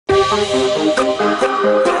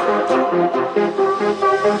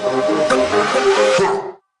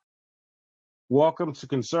Welcome to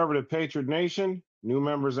Conservative Patriot Nation, new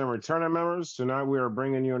members and returning members. Tonight we are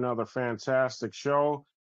bringing you another fantastic show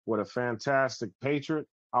with a fantastic patriot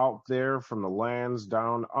out there from the lands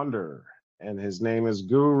down under. And his name is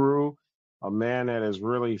Guru, a man that is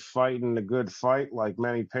really fighting the good fight like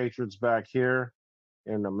many patriots back here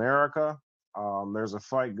in America. There's a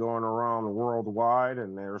fight going around worldwide,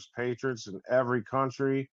 and there's patriots in every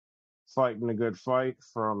country fighting the good fight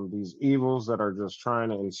from these evils that are just trying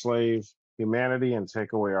to enslave humanity and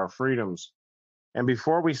take away our freedoms. And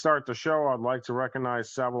before we start the show, I'd like to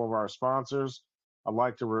recognize several of our sponsors. I'd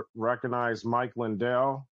like to recognize Mike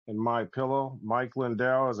Lindell and My Pillow. Mike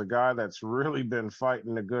Lindell is a guy that's really been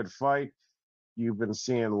fighting the good fight. You've been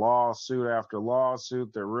seeing lawsuit after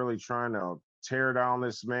lawsuit. They're really trying to tear down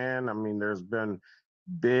this man. I mean, there's been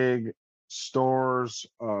big stores,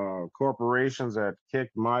 corporations that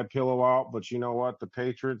kicked My Pillow out, but you know what? The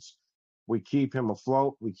Patriots, we keep him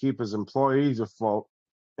afloat. We keep his employees afloat.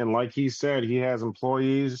 And like he said, he has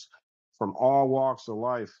employees from all walks of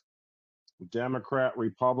life, Democrat,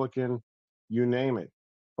 Republican, you name it.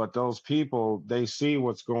 But those people, they see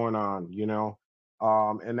what's going on, you know.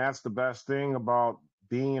 And that's the best thing about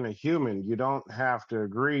being a human. You don't have to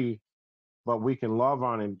agree, but we can love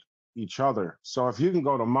on each other. So if you can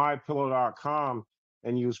go to mypillow.com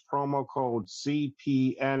and use promo code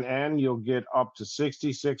CPNN, you'll get up to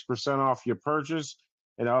 66% off your purchase,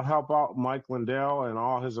 and it'll help out Mike Lindell and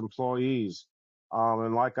all his employees.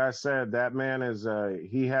 And like I said, that man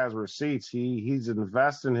he has receipts. He's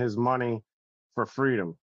investing his money for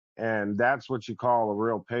freedom, and that's what you call a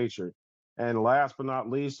real patriot. And last but not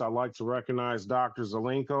least, I'd like to recognize Dr.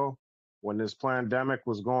 Zelenko. When this pandemic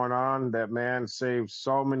was going on, that man saved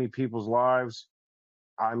so many people's lives.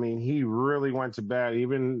 I mean, he really went to bat,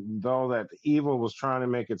 even though that evil was trying to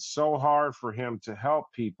make it so hard for him to help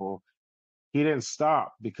people. He didn't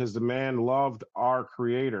stop because the man loved our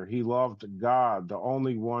creator. He loved God, the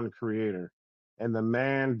only one creator. And the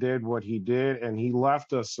man did what he did, and he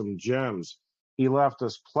left us some gems. He left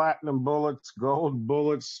us platinum bullets, gold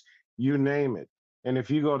bullets, you name it. And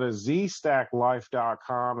if you go to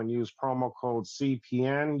zstacklife.com and use promo code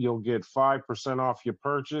CPN, you'll get 5% off your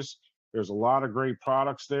purchase. There's a lot of great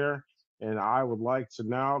products there. And I would like to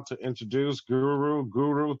now to introduce Guru.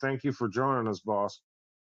 Guru, thank you for joining us, boss.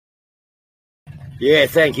 Yeah,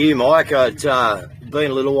 thank you, Mike. It's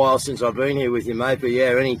been a little while since I've been here with you, mate. But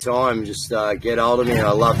yeah, anytime, just get hold of me.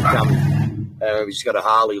 I love to come. We just got a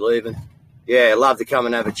Harley leaving. Yeah, I love to come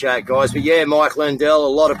and have a chat, guys. But yeah, Mike Lindell, a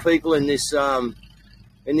lot of people in this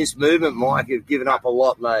movement, Mike, have given up a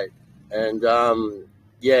lot, mate. And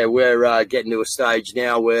yeah, we're getting to a stage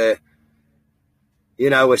now where, you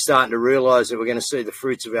know, we're starting to realise that we're going to see the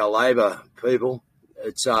fruits of our labour, people.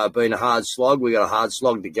 It's been a hard slog. We got a hard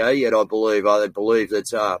slog to go yet, I believe. I believe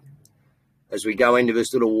that as we go into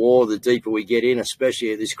this little war, the deeper we get in,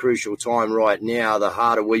 especially at this crucial time right now, the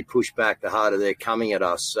harder we push back, the harder they're coming at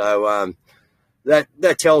us. So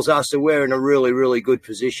that tells us that we're in a really, really good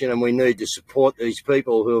position, and we need to support these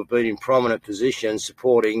people who have been in prominent positions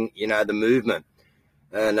supporting, you know, the movement.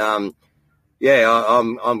 And yeah,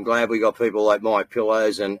 I'm glad we got people like Mike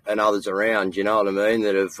Pillows and others around, you know what I mean,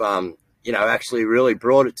 that have you know, actually really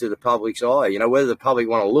brought it to the public's eye. You know, whether the public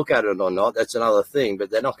want to look at it or not, that's another thing,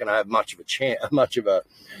 but they're not going to have much of a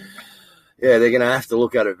yeah, they're going to have to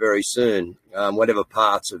look at it very soon. Whatever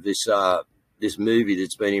parts of this movie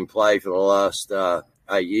that's been in play for the last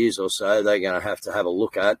 8 years or so, they're going to have a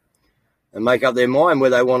look at and make up their mind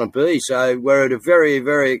where they want to be. So we're at a very,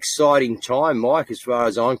 very exciting time, Mike, as far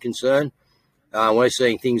as I'm concerned. We're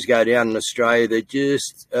seeing things go down in Australia that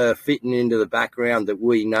just fitting into the background that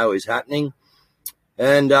we know is happening.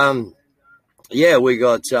 And, yeah, we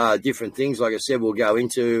got different things, like I said, we'll go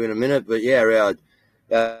into in a minute. But, yeah,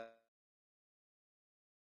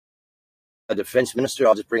 our Defence Minister,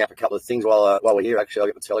 I'll just bring up a couple of things while we're here. Actually, I'll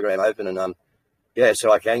get the Telegram open and, yeah,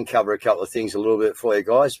 so I can cover a couple of things a little bit for you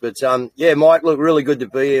guys. But, yeah, Mike, look, really good to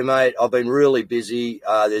be here, mate. I've been really busy.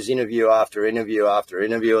 There's interview after interview after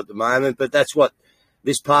interview at the moment. But that's what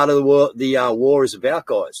this part of the war is about,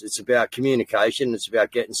 guys. It's about communication. It's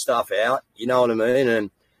about getting stuff out. You know what I mean?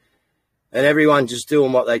 And everyone just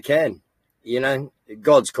doing what they can. You know,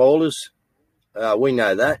 God's called us. We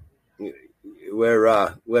know that.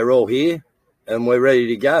 We're all here. And we're ready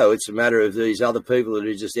to go. It's a matter of these other people that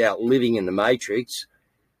are just out living in the matrix.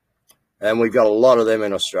 And we've got a lot of them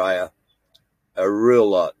in Australia. A real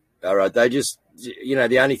lot. All right. They just, you know,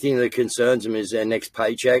 the only thing that concerns them is their next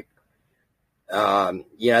paycheck.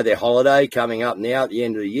 their holiday coming up now at the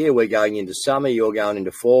end of the year. We're going into summer. You're going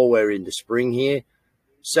into fall. We're into spring here.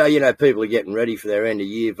 So, people are getting ready for their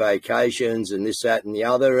end-of-year vacations and this, that, and the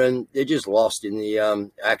other, and they're just lost in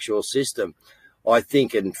the actual system. I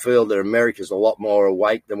think and feel that America's a lot more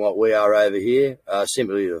awake than what we are over here,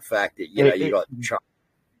 simply the fact that, you got Trump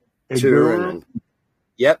touring. And,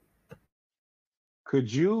 yep.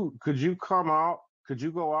 Could you come out? Could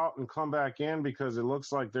you go out and come back in, because it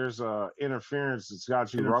looks like there's interference that's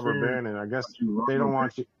got you rubber banded. I guess they don't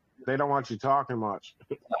want you. They don't want you talking much.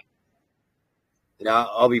 No,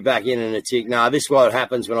 I'll be back in a tick. No, this is what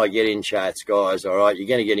happens when I get in chats, guys. All right, you're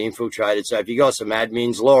going to get infiltrated. So if you got some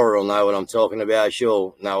admins, Laura will know what I'm talking about.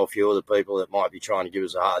 She'll know a few of the people that might be trying to give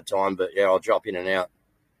us a hard time. But yeah, I'll drop in and out.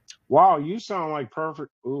 Wow, you sound like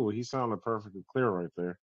perfect. Ooh, he sounded perfectly clear right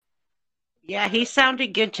there. Yeah, he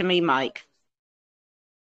sounded good to me, Mike.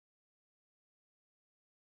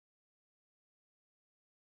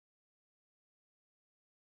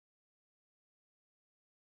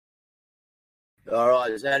 All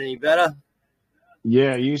right, is that any better?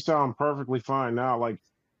 Yeah, you sound perfectly fine now. Like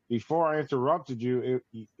before I interrupted you,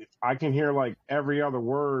 I can hear like every other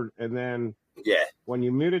word, and then when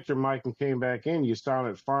you muted your mic and came back in, you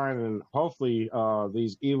sounded fine. And hopefully,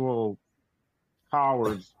 these evil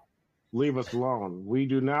cowards leave us alone. We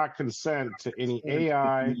do not consent to any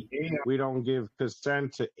AI. We don't give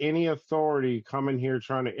consent to any authority coming here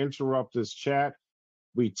trying to interrupt this chat.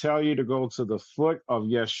 We tell you to go to the foot of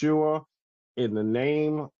Yeshua. In the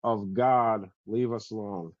name of God, leave us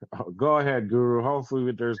alone. Go ahead, Guru.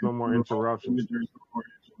 Hopefully there's no more interruptions.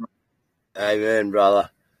 Amen, brother.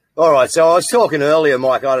 All right, so I was talking earlier,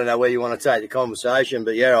 Mike. I don't know where you want to take the conversation,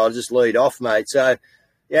 but yeah, I'll just lead off, mate. So,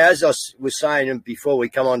 yeah, as I was saying before we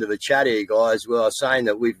come onto the chat here, guys, I was saying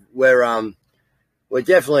that we're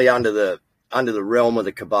definitely under the realm of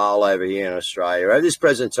the cabal over here in Australia. At this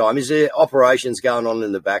present time, is there operations going on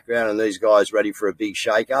in the background and these guys ready for a big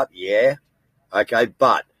shake-up? Yeah. Okay,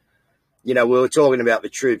 but, we were talking about the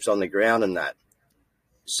troops on the ground and that.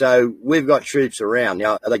 So we've got troops around.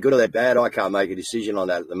 Now, are they good or they're bad? I can't make a decision on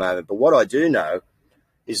that at the moment. But what I do know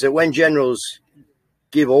is that when generals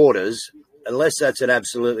give orders, unless that's an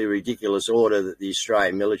absolutely ridiculous order that the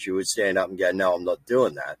Australian military would stand up and go, no, I'm not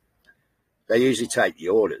doing that, they usually take the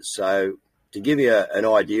orders. So to give you an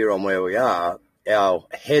idea on where we are, our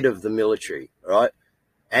head of the military, right,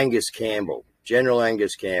 General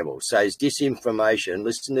Angus Campbell, says disinformation,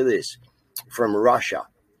 listen to this, from Russia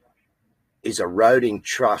is eroding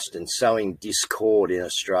trust and sowing discord in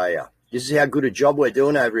Australia. This is how good a job we're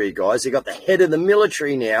doing over here, guys. They've got the head of the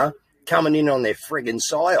military now coming in on their friggin'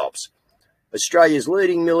 psyops. Australia's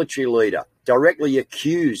leading military leader directly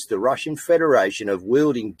accused the Russian Federation of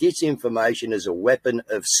wielding disinformation as a weapon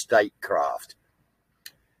of statecraft.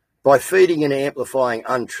 By feeding and amplifying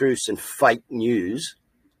untruths and fake news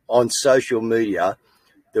on social media,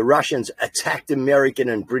 the Russians attacked American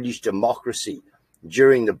and British democracy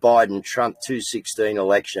during the Biden-Trump 2016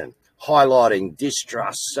 election, highlighting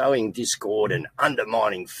distrust, sowing discord, and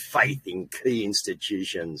undermining faith in key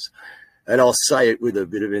institutions. And I'll say it with a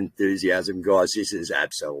bit of enthusiasm, guys, this is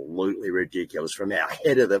absolutely ridiculous from our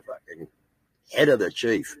head of the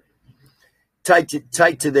chief. Take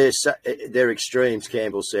to their extremes,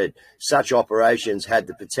 Campbell said. Such operations had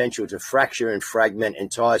the potential to fracture and fragment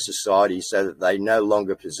entire societies so that they no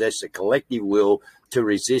longer possess a collective will to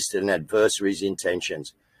resist an adversary's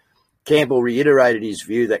intentions. Campbell reiterated his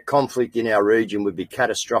view that conflict in our region would be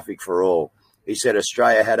catastrophic for all. He said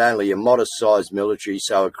Australia had only a modest-sized military,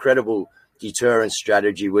 so a credible deterrence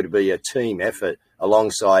strategy would be a team effort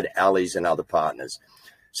alongside allies and other partners.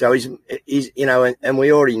 So he's and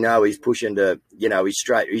we already know he's pushing to,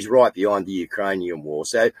 he's right behind the Ukrainian war.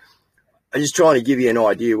 So I'm just trying to give you an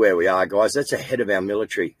idea where we are, guys. That's ahead of our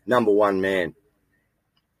military, number one man.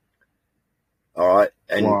 All right.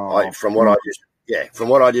 And wow. From what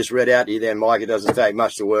I just read out to you there, Mike, it doesn't take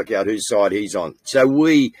much to work out whose side he's on. So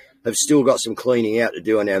we have still got some cleaning out to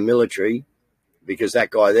do in our military because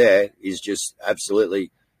that guy there is just absolutely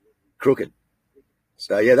crooked.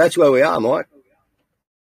 So, yeah, that's where we are, Mike.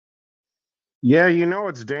 Yeah,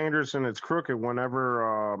 it's dangerous and it's crooked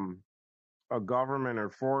whenever a government or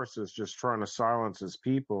force is just trying to silence its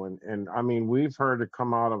people. And I mean, we've heard it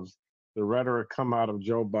come out of the rhetoric come out of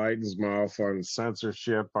Joe Biden's mouth on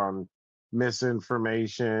censorship, on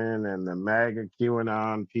misinformation, and the MAGA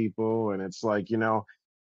QAnon people. And it's like, you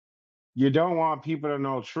don't want people to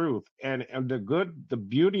know truth. And the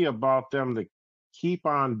beauty about them to keep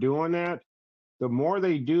on doing that, the more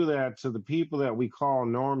they do that to the people that we call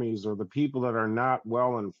normies or the people that are not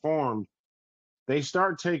well informed, they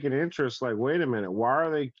start taking interest. Like, wait a minute,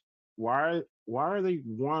 why why are they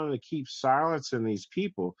wanting to keep silence in these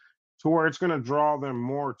people to where it's going to draw them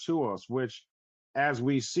more to us, which, as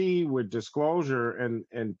we see with disclosure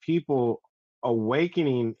and people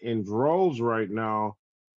awakening in droves right now.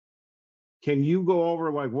 Can you go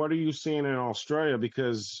over, like, what are you seeing in Australia?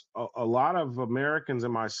 Because a lot of Americans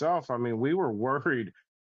and myself, I mean, we were worried.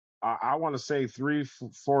 I want to say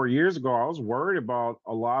 4 years ago, I was worried about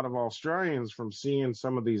a lot of Australians from seeing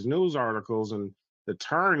some of these news articles and the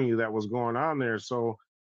tyranny that was going on there. So,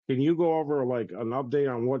 can you go over like an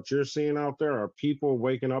update on what you're seeing out there? Are people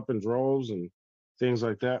waking up in droves and things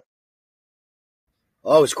like that?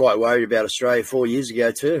 I was quite worried about Australia 4 years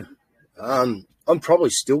ago too. I'm probably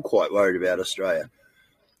still quite worried about Australia.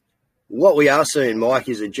 What we are seeing, Mike,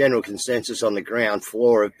 is a general consensus on the ground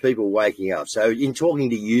floor of people waking up. So in talking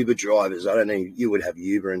to Uber drivers, I don't know, you would have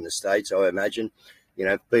Uber in the States, I imagine, you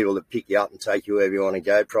know, people that pick you up and take you wherever you want to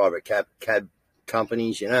go, private cab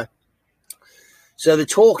companies, you know. So the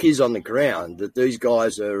talk is on the ground that these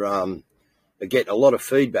guys are getting a lot of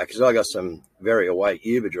feedback, because I got some very awake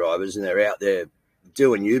Uber drivers and they're out there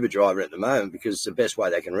doing Uber driving at the moment because it's the best way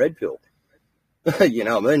they can red pill. You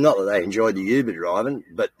know what I mean? Not that they enjoy the Uber driving,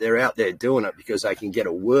 but they're out there doing it because they can get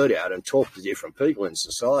a word out and talk to different people in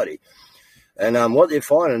society. And what they're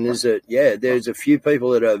finding is that, yeah, there's a few people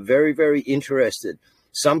that are very, very interested.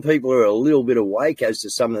 Some people are a little bit awake as to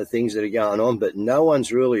some of the things that are going on, but no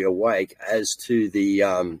one's really awake as to the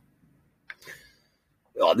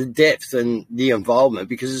depth and the involvement,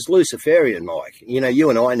 because it's Luciferian, Mike. You know, you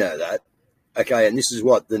and I know that. Okay, and this is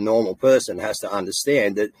what the normal person has to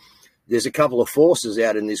understand, that there's a couple of forces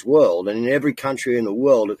out in this world, and in every country in the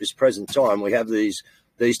world at this present time, we have these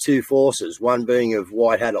two forces, one being of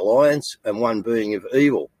White Hat Alliance and one being of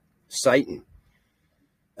evil, Satan.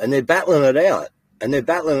 And they're battling it out, and they're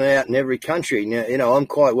battling it out in every country. Now, you know, I'm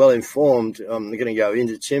quite well informed. I'm not going to go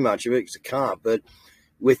into too much of it because I can't, but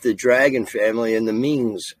with the Dragon family and the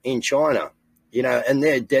Mings in China, you know, and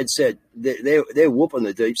they're dead set, they're whooping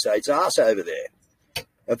the deep state's ass over there.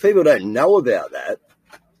 Now, people don't know about that.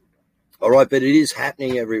 All right, but it is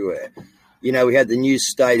happening everywhere. You know, we had the new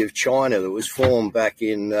state of China that was formed back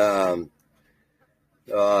in, I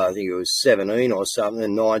think it was 17 or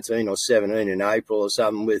something, 19 or 17 in April or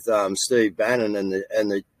something, with Steve Bannon and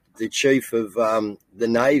the chief of the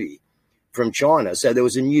Navy from China. So there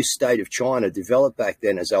was a new state of China developed back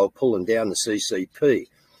then as they were pulling down the CCP.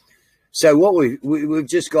 So what we've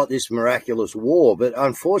just got this miraculous war, but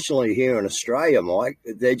unfortunately here in Australia, Mike,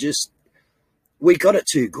 we got it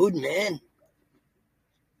too good, man.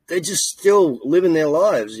 They're just still living their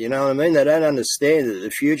lives, you know what I mean? They don't understand that the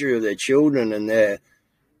future of their children and their,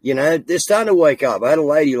 you know, they're starting to wake up. I had a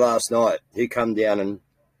lady last night who come down, and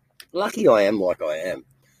lucky I am like I am.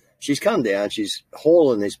 She's come down, she's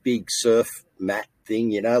hauling this big surf mat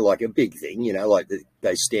thing, you know, like a big thing, you know, like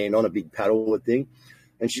they stand on a big paddleboard thing.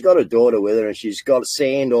 And she's got her daughter with her, and she's got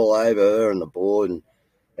sand all over her and the board, and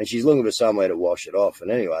she's looking for somewhere to wash it off.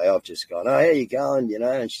 And anyway, I've just gone, oh, how you going, you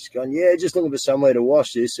know? And she's gone, yeah, just looking for somewhere to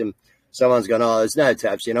wash this. And someone's gone, oh, there's no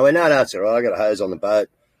taps, you know? And no, that's all right, I got a hose on the boat.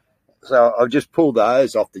 So I've just pulled the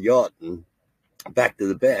hose off the yacht and back to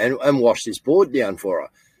the bed and washed this board down for her.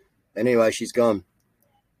 Anyway, she's gone,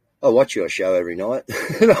 I watch your show every night.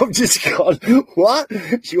 And I've just gone, what?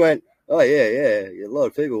 She went, oh, yeah, a lot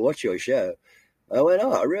of people watch your show. I went,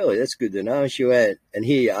 oh, really? That's good to know. She went, and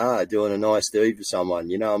here you are doing a nice deed for someone,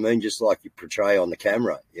 you know what I mean? Just like you portray on the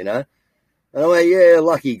camera, you know? And I went, yeah,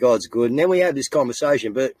 lucky God's good. And then we had this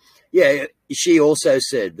conversation. But, yeah, she also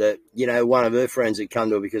said that, you know, one of her friends had come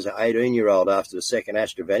to her because an 18-year-old after the second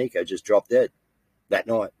AstraZeneca just dropped dead that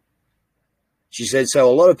night. She said,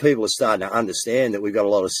 so a lot of people are starting to understand that we've got a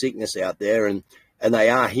lot of sickness out there, and they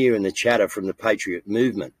are hearing the chatter from the patriot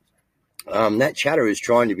movement. That chatter is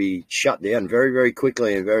trying to be shut down very, very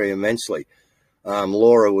quickly and very immensely.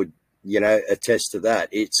 Laura would, you know, attest to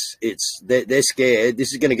that. They're scared.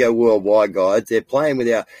 This is going to go worldwide, guys. They're playing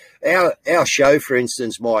with our show, for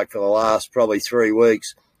instance, Mike, for the last probably 3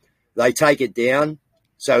 weeks. They take it down,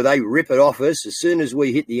 so they rip it off us. As soon as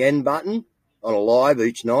we hit the end button on a live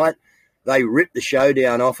each night, they rip the show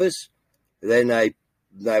down off us. Then they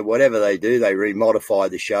whatever they do, they remodify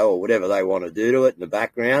the show or whatever they want to do to it in the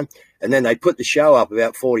background. And then they put the show up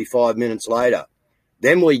about 45 minutes later.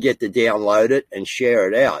 Then we get to download it and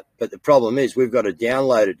share it out. But the problem is we've got to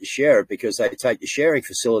download it to share it because they take the sharing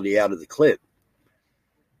facility out of the clip.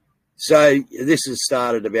 So this has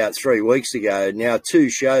started about 3 weeks ago. Now 2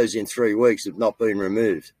 shows in 3 weeks have not been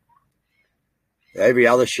removed. Every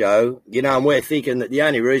other show, you know, and we're thinking that the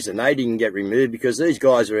only reason they didn't get removed because these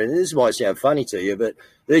guys are in, this might sound funny to you, but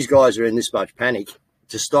these guys are in this much panic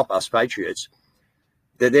to stop us patriots.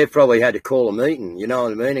 that they've probably had to call a meeting, you know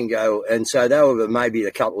what I mean, and go, and so they were maybe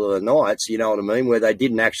a couple of the nights, you know what I mean, where they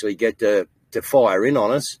didn't actually get to fire in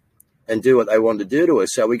on us and do what they wanted to do to us.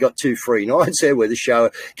 So we got 2 free nights there with the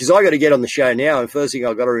show, because I got to get on the show now, and first thing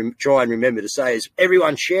I've got to try and remember to say is,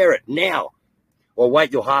 everyone share it now, or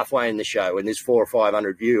wait till halfway in the show when there's 400 or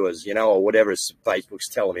 500 viewers, you know, or whatever Facebook's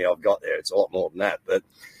telling me I've got there. It's a lot more than that, but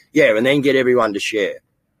yeah, and then get everyone to share.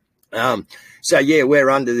 So yeah,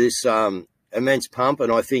 we're under this immense pump,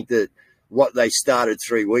 and I think that what they started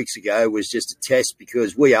 3 weeks ago was just a test,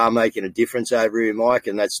 because we are making a difference over here, Mike,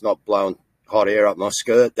 and that's not blowing hot air up my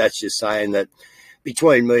skirt. That's just saying that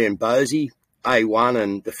between me and Bosi, A1,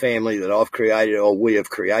 and the family that I've created, or we have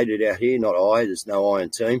created out here, not I, there's no I in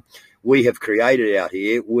team, we have created out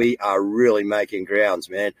here, we are really making grounds,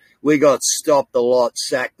 man. We got stopped a lot,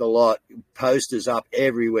 sacked a lot, posters up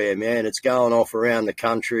everywhere, man. It's going off around the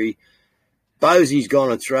country. Bosi's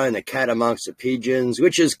gone and thrown the cat amongst the pigeons,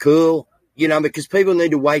 which is cool, you know, because people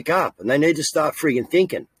need to wake up and they need to start frigging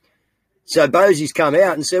thinking. So Bosi's come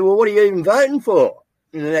out and said, well, what are you even voting for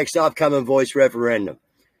in the next upcoming voice referendum?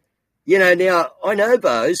 You know, now, I know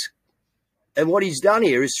Bose, and what he's done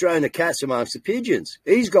here is thrown the cats amongst the pigeons.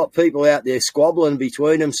 He's got people out there squabbling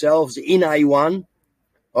between themselves in A1.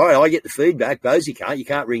 All right, I get the feedback. Bosi can't. You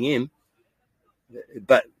can't ring him.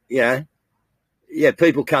 But, you know, yeah,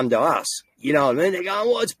 people come to us. You know what I mean? They're going,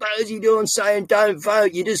 what's Bosi doing saying don't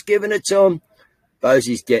vote? You're just giving it to him.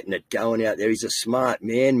 Bosi's getting it going out there. He's a smart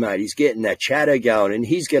man, mate. He's getting that chatter going, and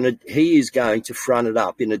he is going to front it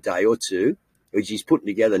up in a day or two, which he's putting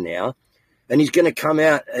together now, and he's going to come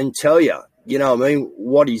out and tell you, you know what I mean,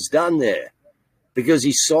 what he's done there, because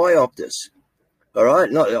he's psyoped us. All right?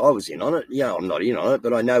 I was in on it. You know, I'm not in on it,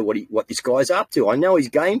 but I know what this guy's up to. I know his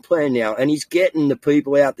game plan now, and he's getting the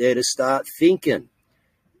people out there to start thinking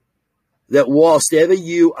that whilst ever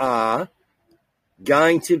you are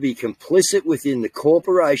going to be complicit within the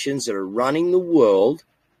corporations that are running the world,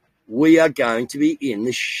 we are going to be in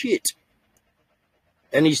the shit.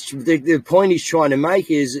 And the point he's trying to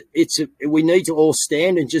make is we need to all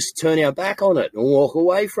stand and just turn our back on it and walk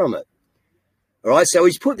away from it. All right, so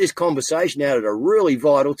he's put this conversation out at a really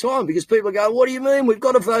vital time, because people are going, what do you mean? We've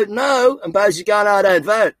got to vote no. And Bosi's going, no, I don't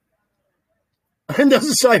vote. And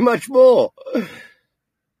doesn't say much more.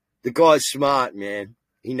 The guy's smart, man.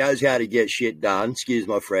 He knows how to get shit done. Excuse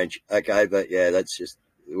my French. Okay, but yeah, that's just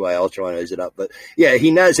the way I'll try and ease it up. But yeah,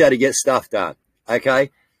 he knows how to get stuff done.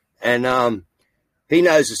 Okay. And he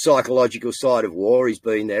knows the psychological side of war. He's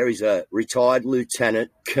been there. He's a retired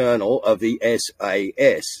lieutenant colonel of the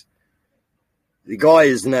SAS. The guy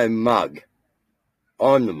is no mug.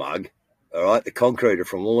 I'm the mug. All right, the concreter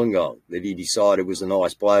from Wollongong that he decided was a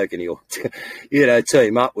nice bloke and he'll, you know,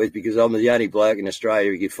 team up with, because I'm the only bloke in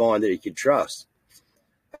Australia he could find that he could trust.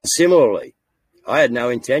 Similarly, I had no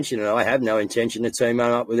intention, and I have no intention to team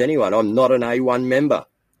up with anyone. I'm not an A1 member.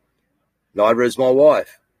 Neither is my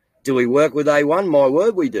wife. Do we work with A1? My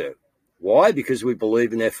word, we do. Why? Because we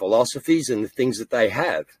believe in their philosophies and the things that they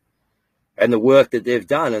have and the work that they've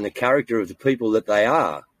done and the character of the people that they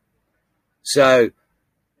are. So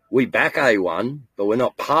we back A1, but we're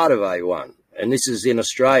not part of A1. And this is in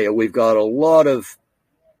Australia. We've got a lot of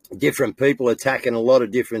different people attacking a lot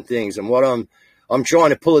of different things. And what I'm trying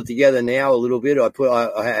to pull it together now a little bit.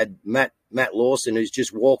 I had Matt Lawson, who's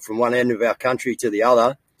just walked from one end of our country to the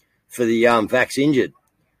other for the Vax Injured.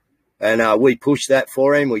 And we pushed that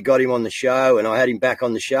for him. We got him on the show, and I had him back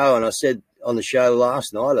on the show. And I said on the show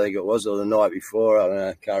last night, I think it was, or the night before, I don't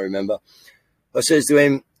know, can't remember. I says to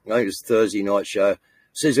him, I think it was a Thursday night show, I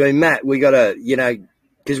says to him, Matt, we got to, you know,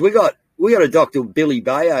 because we got a Dr. Billy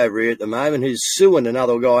Bay over here at the moment who's suing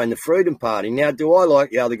another guy in the Freedom Party. Now, do I like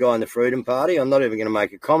the other guy in the Freedom Party? I'm not even going to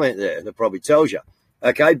make a comment there. That probably tells you.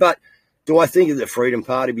 Okay, but do I think that the Freedom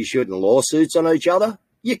Party be shooting lawsuits on each other?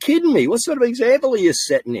 You're kidding me. What sort of example are you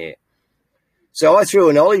setting here? So I threw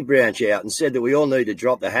an olive branch out and said that we all need to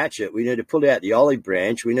drop the hatchet. We need to pull out the olive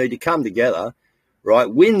branch. We need to come together, right,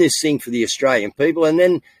 win this thing for the Australian people. And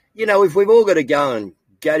then, you know, if we've all got to go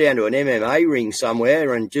down to an MMA ring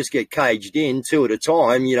somewhere and just get caged in 2 at a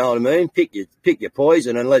time, you know what I mean? Pick your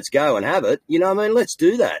poison and let's go and have it. You know what I mean? Let's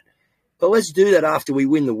do that. But let's do that after we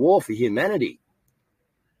win the war for humanity.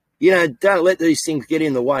 You know, don't let these things get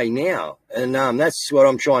in the way now. And that's what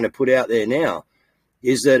I'm trying to put out there now,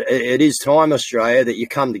 is that it is time, Australia, that you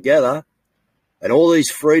come together, and all these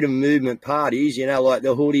freedom movement parties, you know, like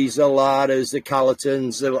the Hoodies, the Larders, the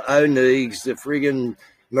Culletons, the O'Neags, the friggin'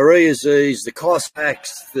 Maria Z's, the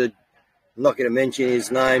Cossacks, I'm not going to mention his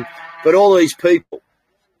name, but all these people,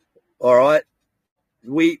 all right,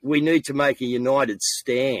 we need to make a united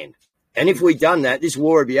stand. And if we'd done that, this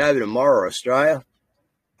war would be over tomorrow, Australia.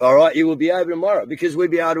 all right, you will be able tomorrow because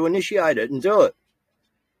we'd be able to initiate it and do it.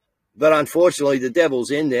 But unfortunately, the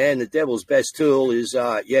devil's in there, and the devil's best tool is,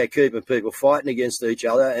 keeping people fighting against each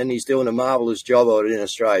other, and he's doing a marvellous job of it in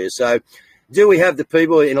Australia. So do we have the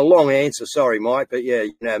people, in a long answer, sorry, Mike, but yeah,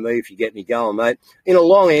 you know me if you get me going, mate. In a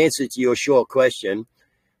long answer to your short question,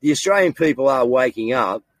 the Australian people are waking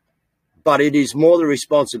up, but it is more the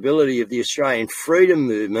responsibility of the Australian freedom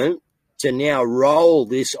movement to now roll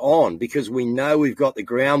this on because we know we've got the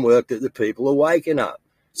groundwork that the people are waking up.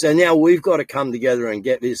 So now we've got to come together and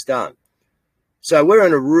get this done. So we're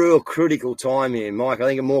in a real critical time here, Mike. I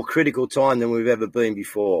think a more critical time than we've ever been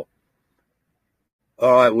before.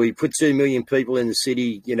 All right, we put 2 million people in the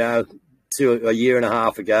city, you know, a year and a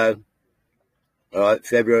half ago. All right,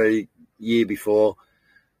 February year before.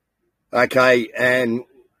 Okay, and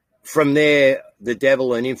from there, the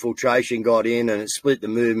devil and infiltration got in and it split the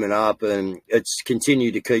movement up, and it's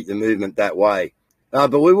continued to keep the movement that way.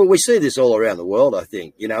 But we see this all around the world, I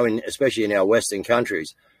think, you know, especially in our Western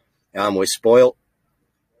countries. We're spoilt,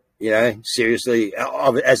 you know, seriously.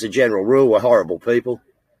 As a general rule, we're horrible people.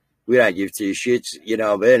 We don't give two shits, you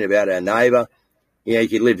know, about our neighbour. You know, you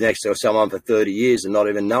could live next to someone for 30 years and not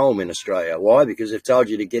even know them in Australia. Why? Because they've told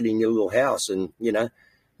you to get in your little house and, you know,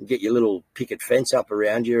 get your little picket fence up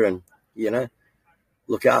around you and, you know,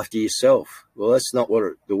 look after yourself. Well, that's not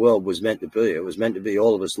what the world was meant to be. It was meant to be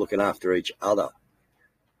all of us looking after each other.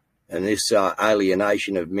 And this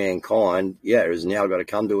alienation of mankind, has now got to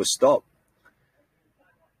come to a stop.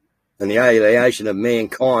 And the alienation of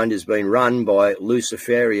mankind has been run by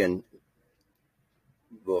Luciferian,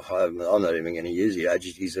 well, I'm not even going to use the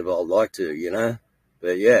adjectives if I'd like to, you know.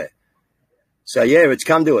 But, yeah. So, it's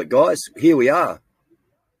come to it, guys. Here we are.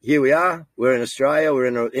 We're in Australia.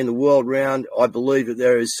 We're in the world round. I believe that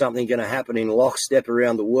there is something going to happen in lockstep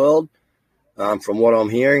around the world, from what I'm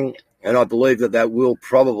hearing. And I believe that will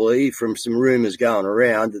probably, from some rumours going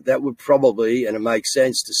around, that would probably, and it makes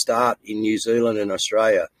sense, to start in New Zealand and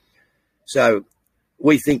Australia. So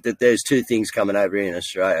we think that there's two things coming over here in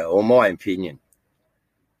Australia, or my opinion.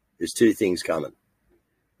 There's two things coming.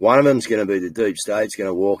 One of them is going to be the deep state's going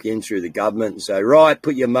to walk in through the government and say, right,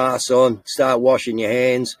 put your masks on, start washing your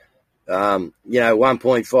hands,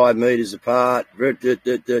 1.5 metres apart,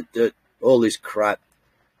 all this crap.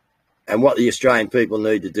 And what the Australian people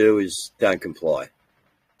need to do is don't comply.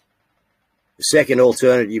 The second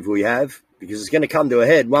alternative we have, because it's going to come to a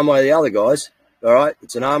head one way or the other, guys, all right?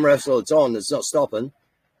 It's an arm wrestle, it's on, it's not stopping.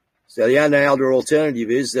 So the only other alternative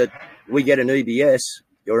is that we get an EBS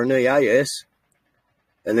or an EAS,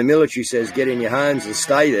 and the military says get in your homes and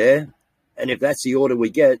stay there. And if that's the order we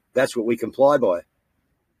get, that's what we comply by.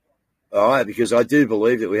 All right, because I do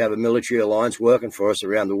believe that we have a military alliance working for us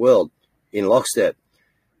around the world in lockstep.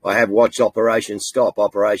 I have watched operations stop,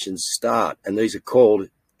 operations start, and these are called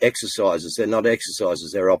exercises. They're not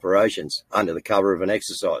exercises, they're operations under the cover of an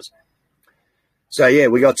exercise. So,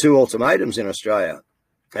 we got two ultimatums in Australia,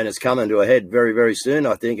 and it's coming to a head very, very soon,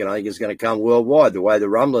 I think, and I think it's going to come worldwide the way the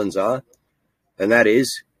rumblings are, and that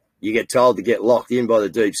is you get told to get locked in by the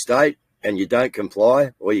deep state and you don't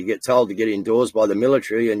comply, or you get told to get indoors by the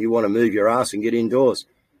military and you want to move your ass and get indoors.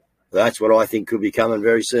 That's what I think could be coming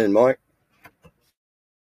very soon, Mike.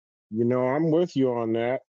 You know, I'm with you on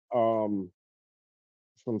that. From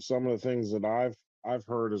some of the things that I've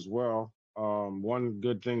heard as well. One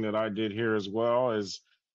good thing that I did hear as well is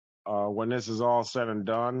when this is all said and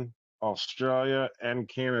done, Australia and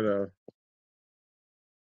Canada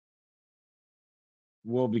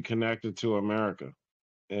will be connected to America,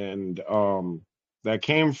 and that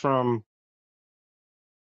came from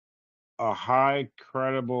a high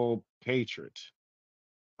credible patriot.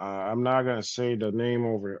 I'm not going to say the name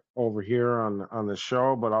over here on the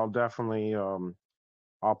show, but I'll definitely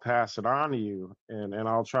I'll pass it on to you, and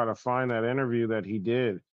I'll try to find that interview that he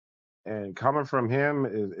did. And coming from him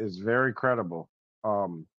is very credible.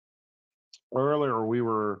 Earlier we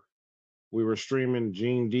were streaming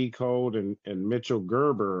Gene Decode and Mitchell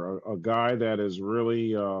Gerber, a guy that is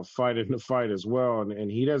really fighting the fight as well, and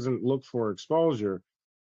he doesn't look for exposure,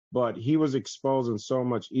 but he was exposing so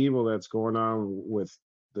much evil that's going on with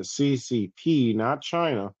the CCP, not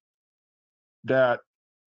China, that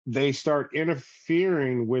they start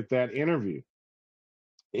interfering with that interview.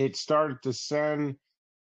 It started to send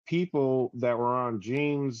people that were on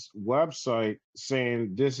Gene's website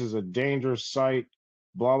saying this is a dangerous site,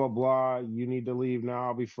 blah blah blah. You need to leave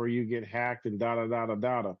now before you get hacked and da da da da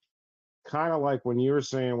da da. Kind of like when you were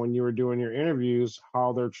saying when you were doing your interviews,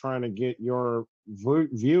 how they're trying to get your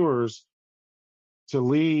viewers to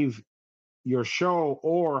leave your show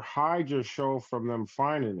or hide your show from them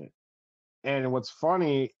finding it. And what's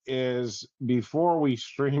funny is before we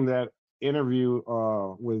streamed that interview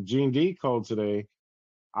with Gene Decode today,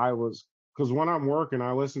 because when I'm working,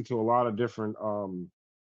 I listen to a lot of different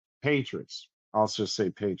patriots. I'll just say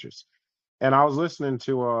patriots. And I was listening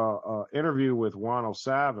to a interview with Juan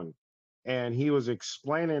O'Savin, and he was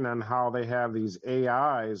explaining on how they have these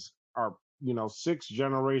AIs are, sixth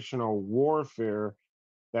generational warfare,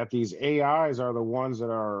 that these AIs are the ones that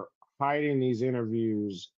are hiding these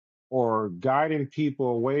interviews or guiding people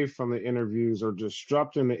away from the interviews or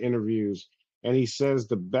disrupting the interviews. And he says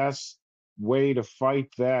the best way to fight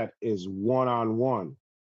that is one-on-one.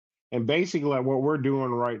 And basically like what we're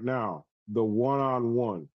doing right now, the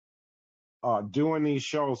one-on-one, doing these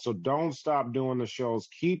shows. So don't stop doing the shows.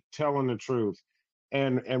 Keep telling the truth.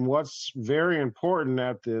 And what's very important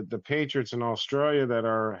that the patriots in Australia that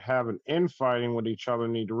are having infighting with each other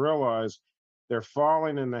need to realize they're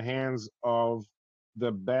falling in the hands of the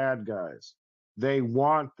bad guys. They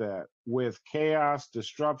want that with chaos,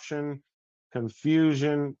 disruption,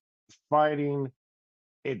 confusion, fighting.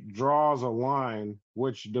 It draws a line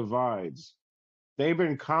which divides. They've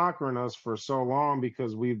been conquering us for so long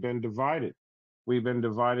because we've been divided. We've been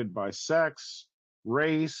divided by sex,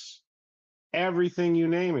 race, everything you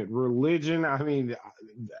name it, religion. I mean,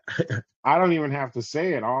 I don't even have to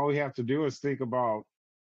say it. All we have to do is think about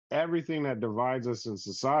everything that divides us in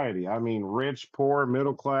society. I mean, rich, poor,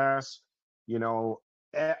 middle class, you know,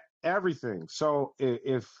 everything. So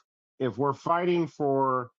if we're fighting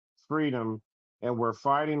for freedom and we're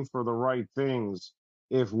fighting for the right things,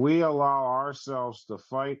 if we allow ourselves to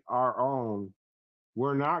fight our own,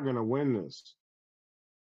 we're not going to win this.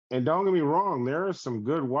 And don't get me wrong, there are some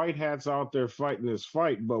good white hats out there fighting this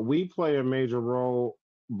fight, but we play a major role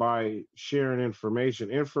by sharing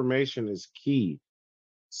information. Information is key.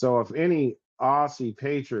 So if any Aussie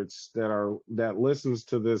patriots that listens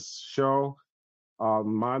to this show,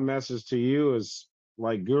 my message to you is,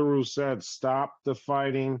 like Guru said, stop the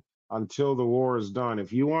fighting until the war is done.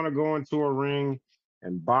 If you want to go into a ring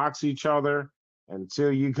and box each other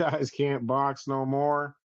until you guys can't box no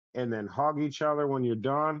more, and then hug each other when you're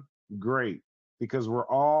done, great, because we're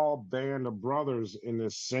all band of brothers in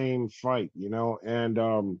this same fight,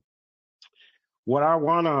 And what I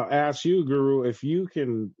want to ask you, Guru, if you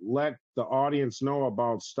can let the audience know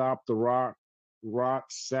about Stop the Rot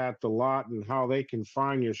Sat the Lot, and how they can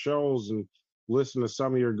find your shows and listen to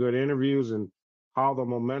some of your good interviews and how the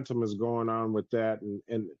momentum is going on with that.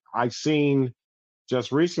 And I've seen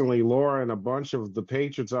just recently Laura and a bunch of the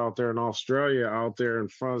patriots out there in Australia out there in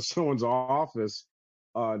front of someone's office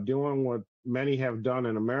doing what many have done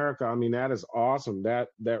in America. I mean, that is awesome. That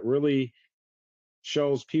really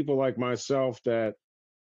shows people like myself that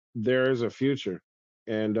there is a future.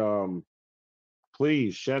 And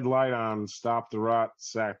please shed light on Stop the Rot,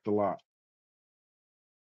 Sack the Lot.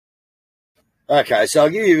 Okay, so I'll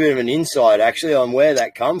give you a bit of an insight actually on where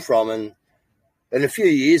that come from. And a few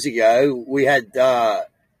years ago, we had the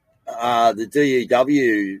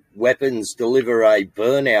DEW weapons deliver a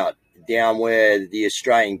burnout down where the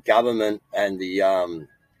Australian government and the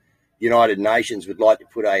United Nations would like to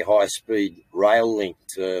put a high-speed rail link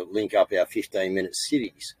to link up our 15-minute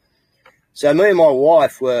cities. So me and my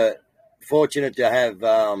wife were fortunate to have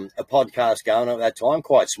a podcast going at that time,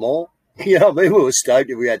 quite small. We were stoked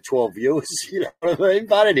if we had 12 viewers, you know what I mean?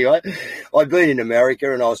 But anyway, I'd been in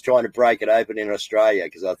America and I was trying to break it open in Australia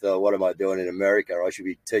because I thought, what am I doing in America? I should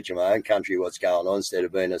be teaching my own country what's going on instead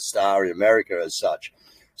of being a star in America as such.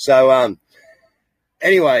 So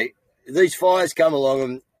anyway, these fires come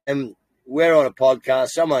along and we're on a podcast.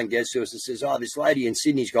 Someone gets to us and says, this lady in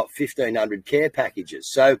Sydney's got 1,500 care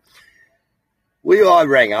packages. So I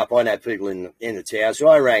rang up. I know people in the town. So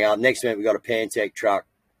I rang up. Next minute, we got a Pantech truck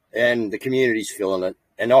and the community's filling it.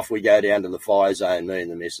 And off we go down to the fire zone, me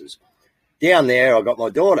and the missus. Down there, I got my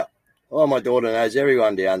daughter. Oh, my daughter knows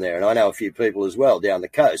everyone down there. And I know a few people as well down the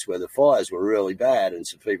coast where the fires were really bad and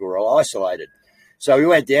some people were all isolated. So we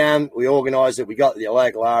went down, we organised it, we got the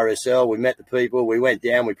local RSL, we met the people, we went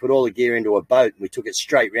down, we put all the gear into a boat and we took it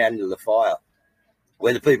straight round into the fire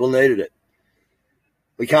where the people needed it.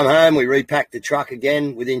 We come home, we repacked the truck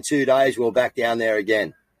again. Within 2 days, we were back down there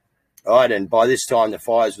again. All right, and by this time, the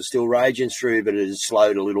fires were still raging through, but it had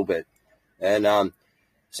slowed a little bit. And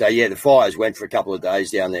the fires went for a couple of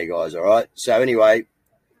days down there, guys, all right? So anyway,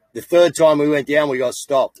 the third time we went down, we got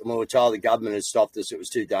stopped, and we were told the government had stopped us. It was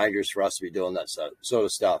too dangerous for us to be doing that sort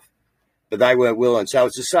of stuff. But they weren't willing. So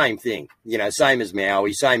it's the same thing, same as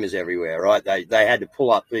Maui, same as everywhere, right? They had to pull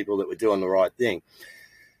up people that were doing the right thing.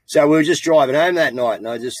 So we were just driving home that night, and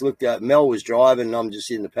I just looked up. Mel was driving, and I'm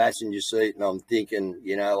just in the passenger seat, and I'm thinking,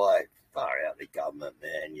 far out the government,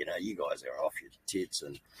 man. You know, you guys are off your tits.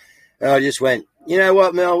 And I just went, you know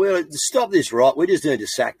what, Mel, we'll stop this rot. We just need to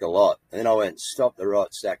sack the lot. And then I went, stop the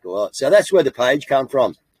rot, sack the lot. So that's where the page come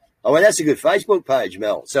from. I went, that's a good Facebook page,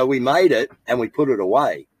 Mel. So we made it and we put it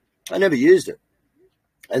away. I never used it.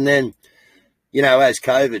 And then, you know, as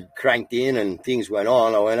COVID cranked in and things went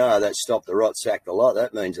on, I went, oh, that stop the rot, sack the lot.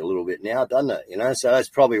 That means a little bit now, doesn't it? You know, so that's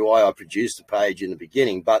probably why I produced the page in the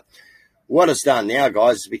beginning. But what it's done now,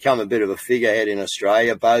 guys, it's become a bit of a figurehead in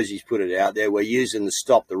Australia. Bosie's put it out there. We're using the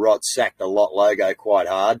Stop the Rot, Sack the Lot logo quite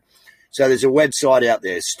hard. So there's a website out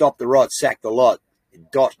there,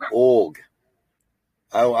 stoptherotsackthelot.org,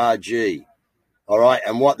 O-R-G. All right,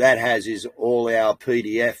 and what that has is all our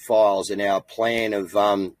PDF files and our plan of,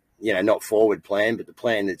 you know, not forward plan, but the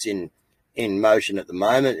plan that's in motion at the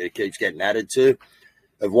moment. It keeps getting added to,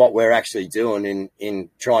 of what we're actually doing in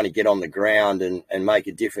trying to get on the ground and make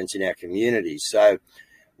a difference in our communities. So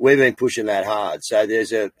we've been pushing that hard. So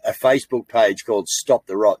there's a Facebook page called Stop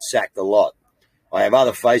the Rot, Sack the Lot. I have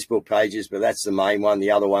other Facebook pages, but that's the main one.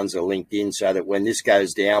 The other ones are linked in so that when this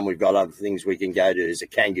goes down, we've got other things we can go to. There's a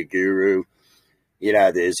Kangaroo, you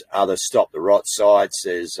know, there's other Stop the Rot sites.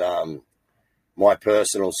 There's my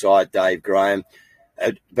personal site, Dave Graham.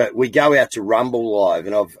 But we go out to Rumble Live,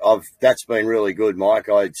 and I've that's been really good, Mike.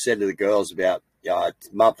 I said to the girls about a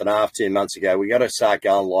month and a half, 2 months ago, we got to start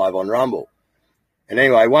going live on Rumble. And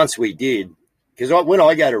anyway, once we did, because when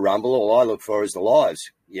I go to Rumble, all I look for is the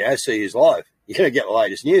lives. Yeah, see who's live. You're going to get the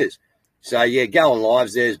latest news. So, yeah, going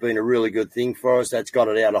lives there has been a really good thing for us. That's got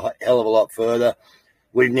it out a hell of a lot further.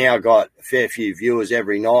 We've now got a fair few viewers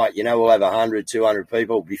every night. You know, we'll have 100, 200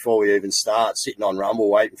 people before we even start sitting on Rumble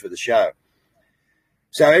waiting for the show.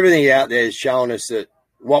 So everything out there is showing us that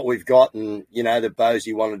what we've got, and, you know, that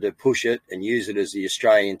Bosie wanted to push it and use it as the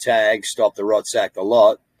Australian tag, Stop the Rot, Sack the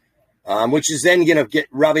Lot, which is then going to get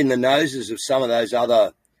rubbing the noses of some of those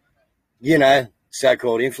other, you know,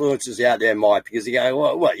 so-called influencers out there, Mike, because they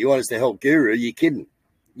go, what, you want us to help Guru? You're kidding.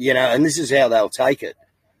 You know, and this is how they'll take it.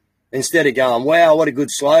 Instead of going, wow, what a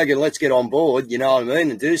good slogan, let's get on board, you know what I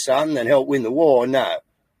mean, and do something and help win the war. No.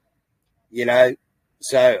 You know,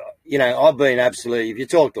 so, you know, I've been absolutely, if you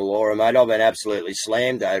talk to Laura, mate, I've been absolutely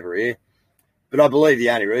slammed over here. But I believe the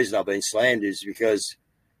only reason I've been slammed is because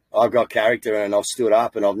I've got character and I've stood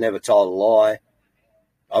up and I've never told a lie.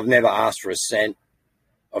 I've never asked for a cent.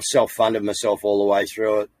 I've self-funded myself all the way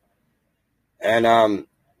through it. And I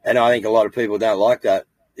think a lot of people don't like that,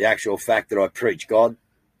 the actual fact that I preach God,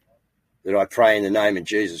 that I pray in the name of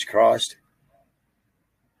Jesus Christ,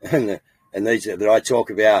 and that I talk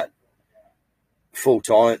about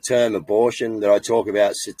full-term abortion, that I talk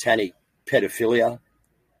about satanic pedophilia.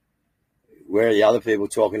 Where are the other people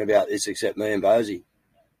talking about this except me and Bosie?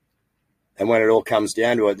 And when it all comes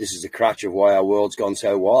down to it, this is the crutch of why our world's gone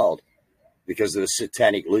so wild, because of the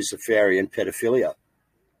satanic Luciferian pedophilia.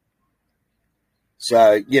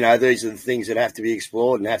 So, you know, these are the things that have to be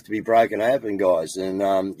explored and have to be broken open, guys.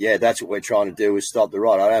 And, yeah, that's what we're trying to do, is stop the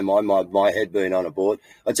rot. I don't mind my head being on a board.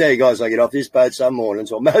 I tell you guys, I get off this boat some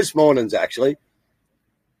mornings, or most mornings actually,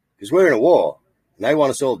 because we're in a war and they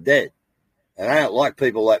want us all dead. And I don't like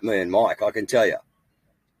people like me and Mike, I can tell you.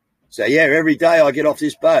 So, yeah, every day I get off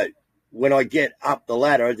this boat. When I get up the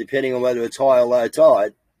ladder, depending on whether it's high or low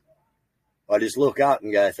tide, I just look up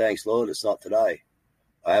and go, thanks, Lord, it's not today.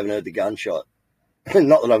 I haven't heard the gunshot.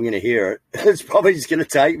 Not that I'm going to hear it. It's probably just going to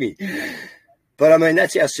take me. But, I mean,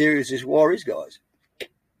 that's how serious this war is, guys.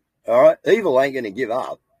 All right? Evil ain't going to give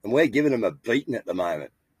up, and we're giving them a beating at the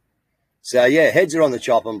moment. So, yeah, heads are on the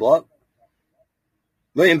chopping block.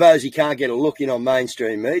 Me and Bosie can't get a look in on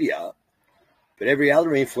mainstream media, but every other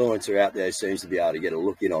influencer out there seems to be able to get a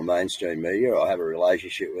look in on mainstream media or have a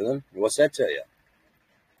relationship with them. What's that tell you?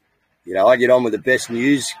 You know, I get on with the best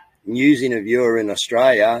news interviewer in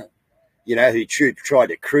Australia, you know, who tried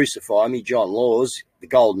to crucify me, John Laws, the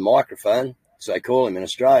golden microphone, so they call him in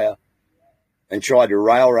Australia, and tried to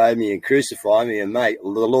railroad me and crucify me. And, mate, the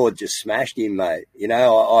Lord just smashed him, mate. You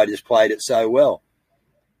know, I just played it so well.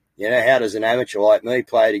 You know, how does an amateur like me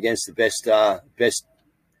play it against the best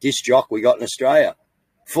disc jock we got in Australia?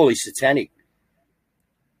 Fully satanic.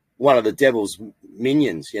 One of the devil's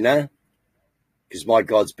minions, you know, because my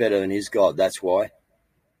God's better than his God, that's why.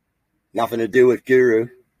 Nothing to do with Guru.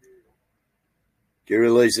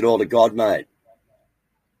 Guru leaves it all to God, mate.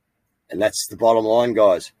 And that's the bottom line,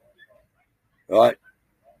 guys. Right?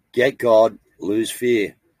 Get God, lose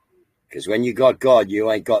fear. Because when you got God,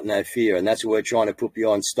 you ain't got no fear. And that's what we're trying to put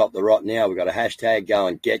behind Stop the Rot now. We've got a hashtag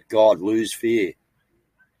going, get God, lose fear.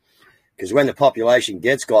 Because when the population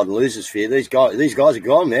gets God and loses fear, these guys are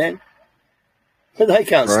gone, man. They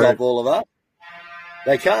can't stop all of that.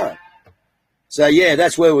 They can't. So, yeah,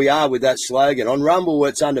 that's where we are with that slogan. On Rumble,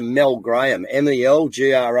 it's under Mel Graham,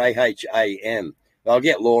 Melgraham. I'll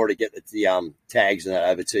get Laura to get the tags and that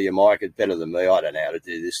over to you, Mike. It's better than me. I don't know how to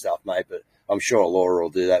do this stuff, mate, but I'm sure Laura will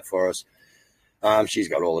do that for us. She's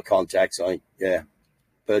got all the contacts, I think, yeah.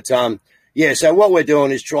 But, yeah, so what we're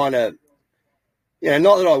doing is trying to,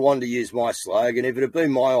 not that I wanted to use my slogan. If it had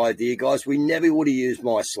been my idea, guys, we never would have used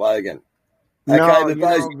my slogan. Okay, no,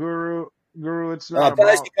 but Guru, it's not about...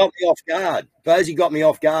 Bosie got me off guard. Bosie got me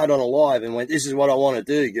off guard on a live and went, this is what I want to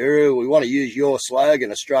do, Guru. We want to use your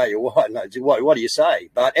slogan, Australia-One. No, what do you say?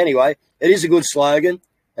 But anyway, it is a good slogan.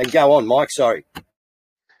 And go on, Mike, sorry.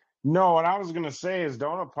 No, what I was going to say is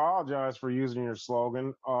don't apologize for using your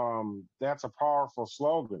slogan. That's a powerful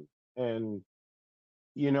slogan. And,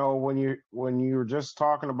 when you're just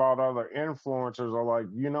talking about other influencers are like,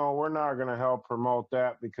 we're not going to help promote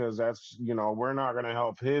that because that's, we're not going to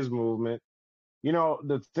help his movement.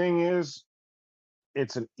 The thing is,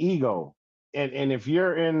 it's an ego. And if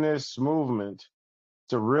you're in this movement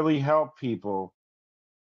to really help people,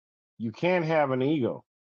 you can't have an ego.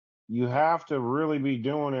 You have to really be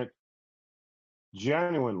doing it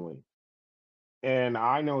genuinely. And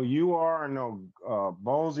I know you are. I know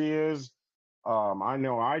Bosi is. I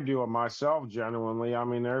know I do it myself genuinely. I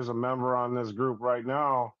mean, there's a member on this group right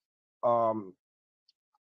now,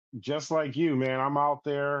 just like you, man. I'm out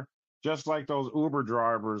there, just like those Uber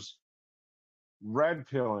drivers, red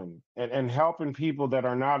pilling and helping people that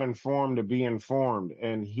are not informed to be informed.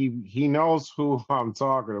 And he knows who I'm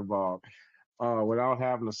talking about without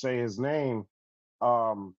having to say his name.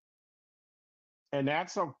 And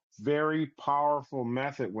that's a very powerful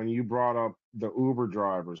method when you brought up the Uber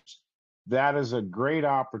drivers. That is a great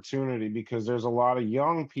opportunity because there's a lot of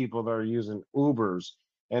young people that are using Ubers,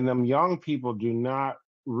 and them young people do not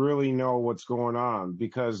really know what's going on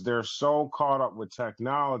because they're so caught up with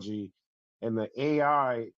technology, and the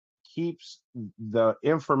AI keeps the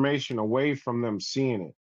information away from them seeing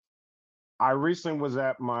it. I recently was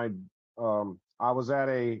at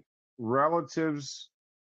a relative's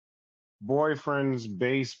boyfriend's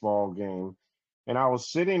baseball game, and I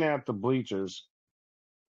was sitting at the bleachers,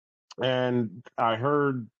 and I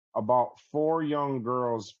heard about 4 young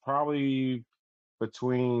girls, probably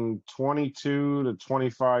between 22 to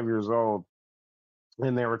 25 years old,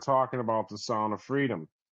 and they were talking about the sound of freedom.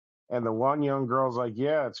 And the one young girl's like,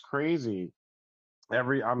 yeah, it's crazy.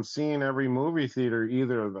 I'm seeing every movie theater,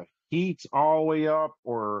 either the heat's all the way up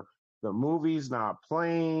or the movie's not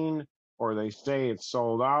playing, or they say it's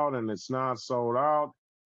sold out and it's not sold out.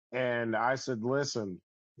 And I said, listen,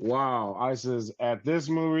 wow. I says, at this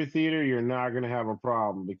movie theater, you're not going to have a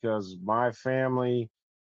problem because my family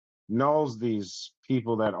knows these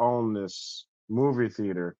people that own this movie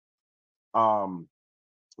theater, and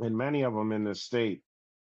many of them in this state.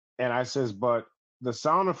 And I says, but the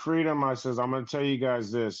Sound of Freedom, I says, I'm going to tell you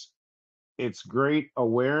guys this. It's great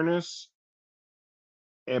awareness,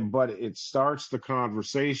 but it starts the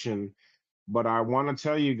conversation. But I want to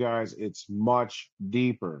tell you guys, it's much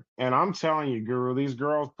deeper. And I'm telling you, Guru, these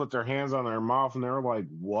girls put their hands on their mouth and they're like,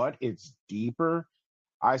 what? It's deeper?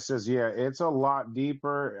 I says, yeah, it's a lot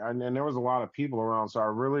deeper. And there was a lot of people around, so I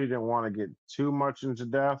really didn't want to get too much into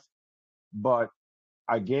depth. But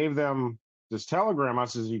I gave them this Telegram. I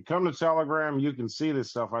says, you come to Telegram, you can see this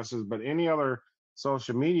stuff. I says, but any other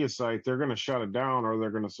social media site, they're going to shut it down or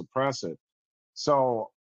they're going to suppress it.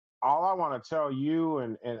 So all I want to tell you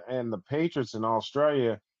and the patriots in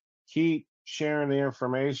Australia, keep sharing the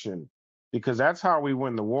information because that's how we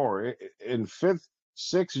win the war. In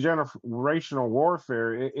sixth generational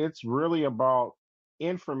warfare, it's really about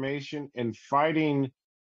information and fighting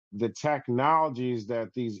the technologies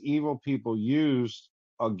that these evil people use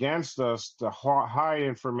against us to hide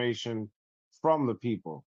information from the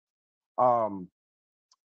people.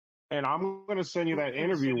 And I'm going to send you that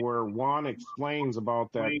interview where Juan explains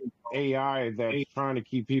about that AI that's trying to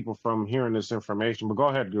keep people from hearing this information. But go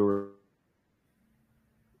ahead, Guru.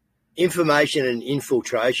 Information and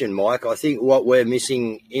infiltration, Mike. I think what we're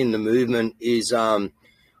missing in the movement is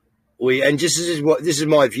this is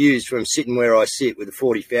my views from sitting where I sit with a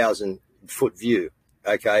 40,000 foot view.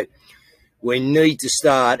 Okay, we need to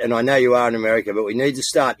start, and I know you are in America, but we need to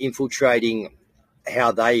start infiltrating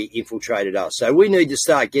how they infiltrated us. So we need to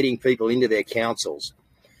start getting people into their councils.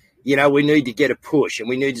 We need to get a push, and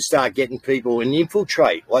we need to start getting people and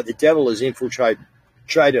infiltrate like the devil has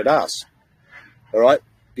infiltrated us. All right,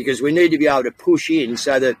 because we need to be able to push in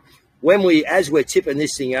so that as we're tipping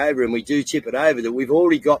this thing over, and we do tip it over, that we've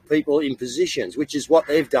already got people in positions, which is what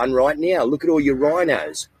they've done right now. Look at all your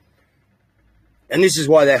rhinos. And this is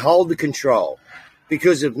why they hold the control,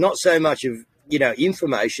 because of not so much of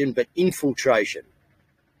information, but infiltration.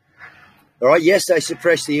 All right, yes, they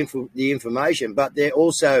suppress the information, but they're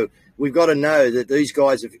also, we've got to know that these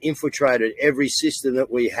guys have infiltrated every system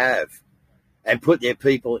that we have and put their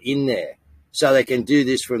people in there so they can do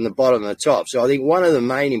this from the bottom to the top. So I think one of the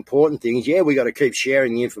main important things, we got to keep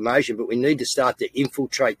sharing the information, but we need to start to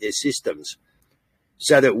infiltrate their systems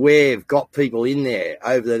so that we've got people in there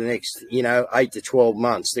over the next, 8 to 12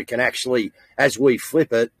 months that can actually, as we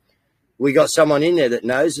flip it, we got someone in there that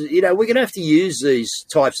knows, we're going to have to use these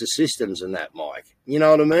types of systems and that, Mike. You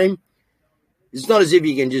know what I mean? It's not as if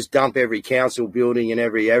you can just dump every council building and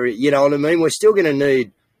every, you know what I mean? We're still going to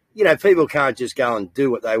need, people can't just go and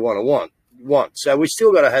do what they want. So we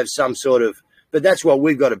still got to have some sort of, but that's what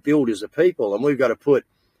we've got to build as a people, and we've got to put,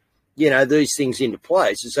 these things into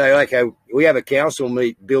place and say, okay, we have a council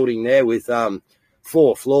building there with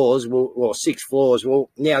 4 floors, or 6 floors. Well,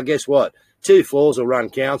 now guess what? 2 floors will run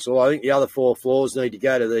council. I think the other 4 floors need to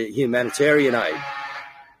go to the humanitarian aid.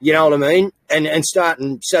 You know what I mean? And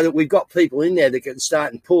so that we've got people in there that can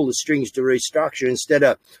start and pull the strings to restructure instead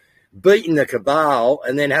of beating the cabal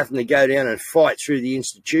and then having to go down and fight through the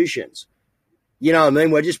institutions. You know what I mean?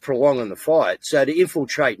 We're just prolonging the fight. So to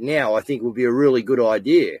infiltrate now, I think would be a really good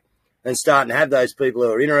idea, and starting to have those people who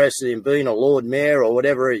are interested in being a Lord Mayor or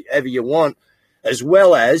whatever you want, as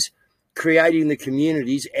well as creating the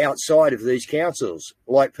communities outside of these councils,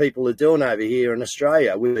 like people are doing over here in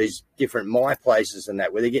Australia with these different my places and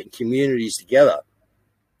that, where they're getting communities together.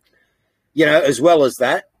 As well as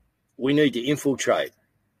that, we need to infiltrate,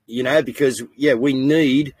 because, we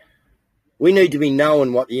need to be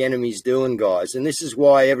knowing what the enemy's doing, guys. And this is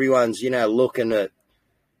why everyone's, looking at,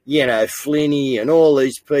 Flinny and all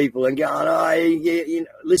these people and going,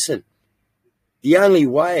 listen, the only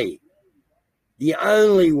way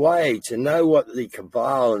to know what the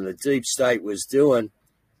cabal and the deep state was doing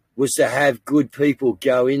was to have good people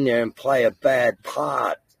go in there and play a bad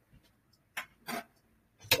part.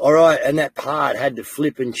 All right, and that part had to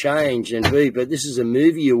flip and change and be, but this is a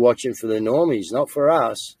movie you're watching for the normies, not for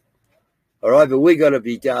us. All right, but we got to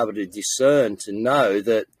be able to discern, to know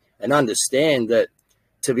that and understand that,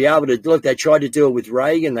 to be able to look. They tried to do it with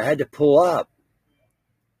Reagan. They had to pull up.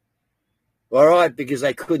 All right, because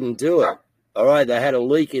they couldn't do it. All right, they had a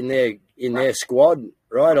leak in their squad,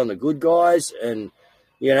 right, on the good guys, and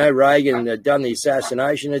Reagan had done the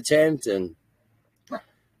assassination attempt, and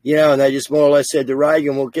and they just more or less said to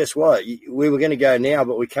Reagan, well, guess what? We were going to go now,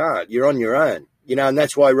 but we can't. You're on your own. And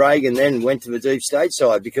that's why Reagan then went to the deep state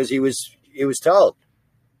side, because he was told.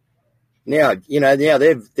 Now, now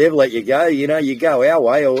they've let you go. You go our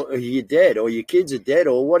way, or you're dead, or your kids are dead,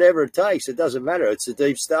 or whatever it takes. It doesn't matter. It's the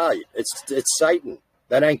deep state. It's Satan.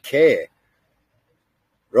 They don't care.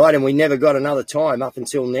 Right, and we never got another time up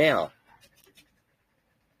until now.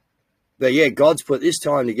 But God's put this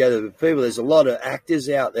time together with people. There's a lot of actors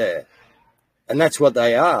out there, and that's what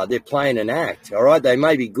they are. They're playing an act. All right, they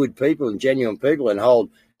may be good people and genuine people and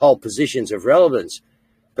hold positions of relevance,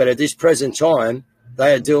 but at this present time,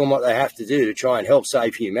 they are doing what they have to do to try and help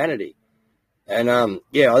save humanity. And I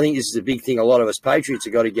think this is a big thing. A lot of us patriots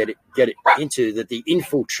have got to get it into, that the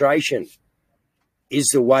infiltration is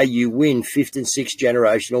the way you win 5th and 6th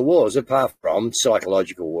generational wars, apart from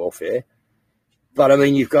psychological warfare. But,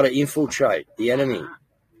 you've got to infiltrate the enemy.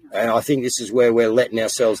 And I think this is where we're letting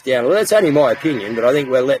ourselves down. Well, that's only my opinion, but I think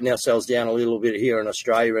we're letting ourselves down a little bit here in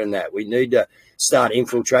Australia, and that we need to start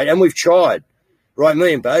infiltrating. And we've tried. Right,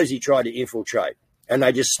 me and Bosi tried to infiltrate, and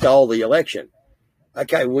they just stole the election.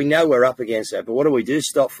 Okay, we know we're up against that, but what do?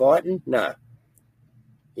 Stop fighting? No.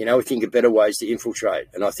 We think of better ways to infiltrate.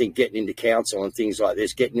 And I think getting into council and things like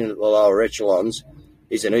this, getting into the lower echelons,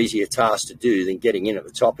 is an easier task to do than getting in at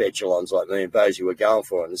the top echelons like me and Bosi were going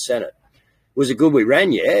for in the Senate. Was it good we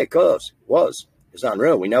ran? Yeah, of course. It was. It was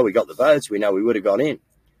unreal. We know we got the votes. We know we would have gone in.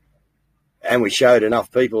 And we showed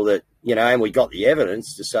enough people that, and we got the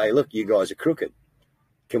evidence to say, look, you guys are crooked.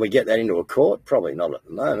 Can we get that into a court? Probably not at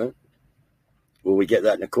the moment. Will we get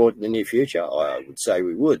that in a court in the near future? I would say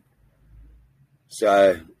we would.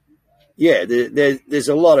 So, there's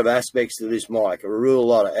a lot of aspects to this, Mike. A real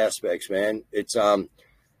lot of aspects, man. It's a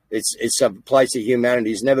place that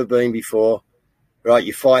humanity's never been before, right?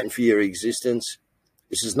 You're fighting for your existence.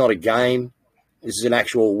 This is not a game. This is an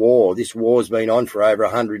actual war. This war's been on for over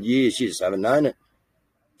 100 years. You just haven't known it.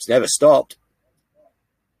 It's never stopped.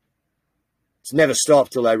 It's never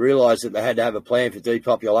stopped till they realised that they had to have a plan for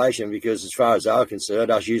depopulation, because as far as they were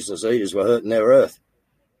concerned, us useless eaters were hurting their earth.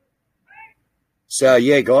 So,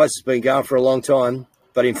 guys, it's been going for a long time.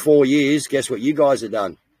 But in 4 years, guess what you guys have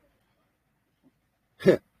done?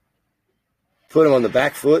 put them on the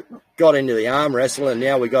back foot, got into the arm wrestle, and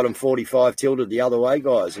now we got them 45 tilted the other way,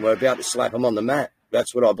 guys, and we're about to slap them on the mat.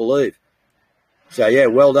 That's what I believe. So, yeah,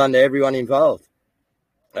 well done to everyone involved.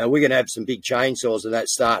 We're going to have some big chainsaws and that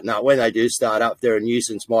starting up. When they do start up, they're a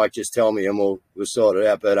nuisance, Mike, just tell me and we'll sort it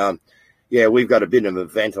out. But, yeah, we've got a bit of an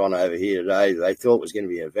event on over here today. They thought it was going to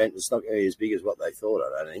be an event. It's not going to be as big as what they thought,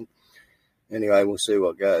 I don't think. Anyway, we'll see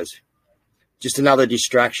what goes. Just another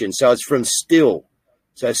distraction. So it's from Still.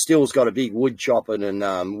 So Still's got a big wood chopping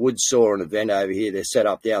and wood sawing event over here. They're set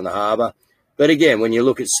up down the harbour. But again, when you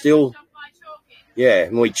look at Still, yeah,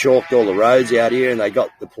 and we chalked all the roads out here, and they got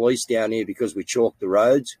the police down here because we chalked the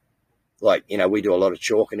roads. Like, you know, we do a lot of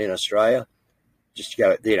chalking in Australia. Just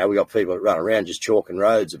go, you know, we got people that run around just chalking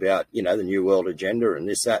roads about, you know, the New World Agenda and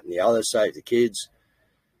this, that, and the other, save the kids.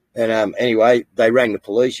 And anyway, they rang the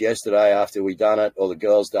police yesterday after we done it, or the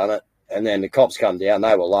girls done it, and then the cops come down.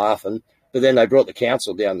 They were laughing. But then they brought the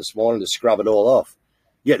council down this morning to scrub it all off.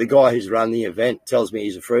 Yet the guy who's run the event tells me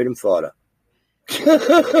he's a freedom fighter.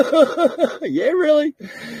 Yeah, really?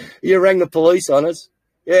 You rang the police on us?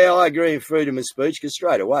 Yeah, I agree with freedom of speech, because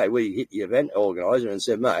straight away we hit the event organiser and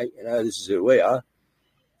said, mate, you know, this is who we are.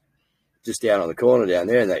 Just down on the corner down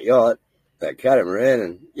there in that yacht, that catamaran,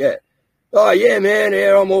 and yeah. Oh, yeah, man,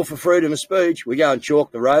 yeah, I'm all for freedom of speech. We go and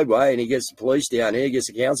chalk the roadway, and he gets the police down here, gets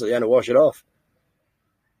the council down to wash it off.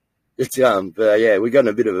 It's but yeah, we got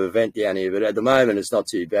a bit of an event down here, but at the moment it's not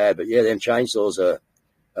too bad. But yeah, them chainsaws are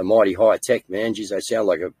mighty high tech, man. Geez, they sound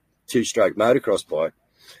like a 2-stroke motocross bike.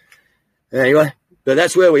 Anyway, but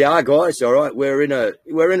that's where we are, guys. All right, we're in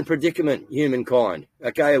a predicament, humankind.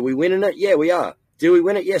 Okay, are we winning it? Yeah, we are. Do we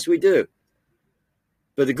win it? Yes, we do.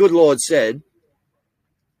 But the good Lord said,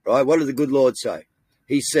 right? What did the good Lord say?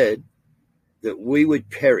 He said that we would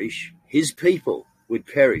perish, his people would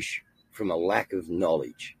perish from a lack of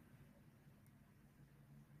knowledge.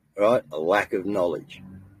 Right? A lack of knowledge.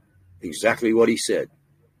 Exactly what he said.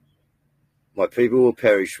 My people will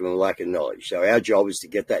perish from a lack of knowledge. So our job is to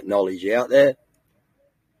get that knowledge out there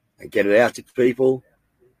and get it out to people.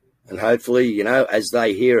 And hopefully, you know, as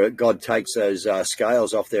they hear it, God takes those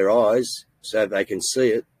scales off their eyes so they can see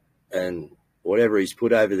it, and whatever he's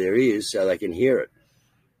put over their ears so they can hear it.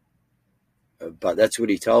 But that's what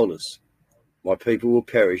he told us. My people will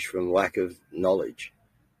perish from lack of knowledge.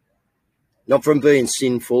 Not from being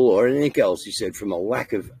sinful or anything else, he said, from a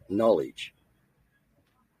lack of knowledge.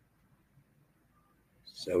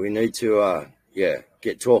 So we need to,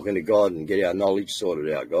 get talking to God and get our knowledge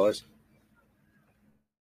sorted out, guys.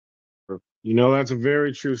 You know, that's a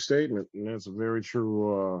very true statement, and that's a very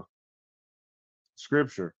true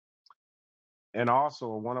scripture. And also,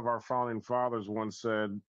 one of our founding fathers once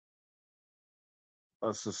said,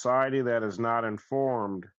 a society that is not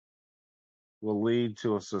informed will lead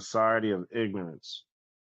to a society of ignorance.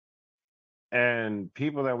 And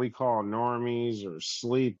people that we call normies or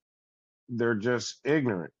sleep, they're just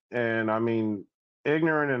ignorant. And I mean,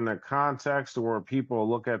 ignorant in the context where people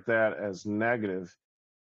look at that as negative.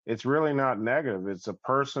 It's really not negative. It's a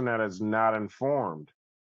person that is not informed.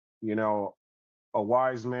 You know, a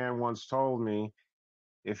wise man once told me,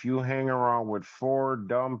 if you hang around with 4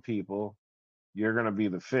 dumb people, you're going to be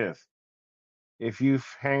the 5th. If you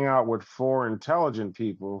hang out with 4 intelligent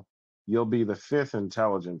people, you'll be the 5th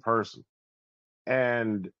intelligent person.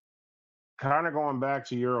 And kind of going back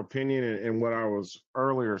to your opinion and what I was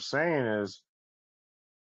earlier saying is,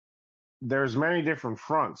 there's many different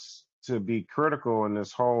fronts to be critical in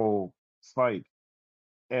this whole fight.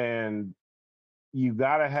 And you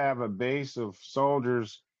got to have a base of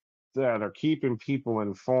soldiers that are keeping people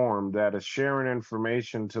informed, that is sharing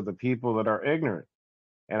information to the people that are ignorant.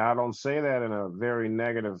 And I don't say that in a very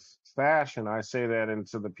negative fashion. I say that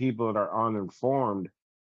into the people that are uninformed.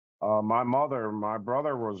 My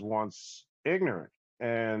brother was once ignorant,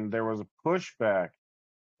 and there was a pushback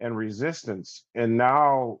and resistance. And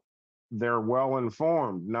now they're well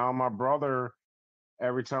informed. Now my brother,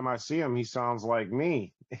 every time I see him, he sounds like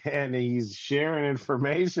me, and he's sharing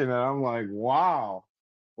information. And I'm like, wow,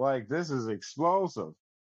 like this is explosive.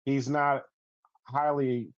 He's not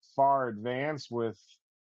highly far advanced with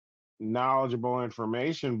knowledgeable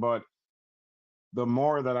information, but the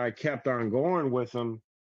more that I kept on going with him,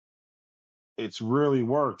 it's really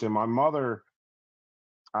worked. And my mother,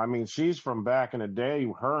 I mean, she's from back in the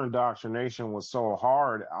day. Her indoctrination was so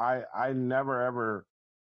hard. I never ever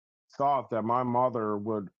thought that my mother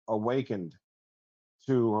would awaken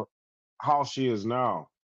to how she is now.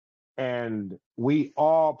 And we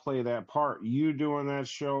all play that part. You doing that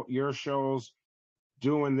show, your shows,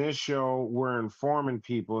 doing this show, we're informing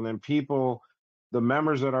people. And then people, the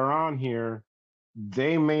members that are on here,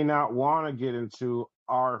 they may not want to get into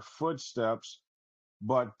our footsteps,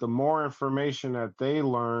 but the more information that they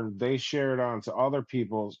learn, they share it on to other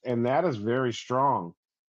people's, and that is very strong.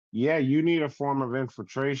 Yeah, you need a form of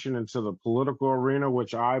infiltration into the political arena,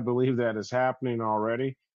 which I believe that is happening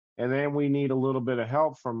already. And then we need a little bit of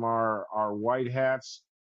help from our white hats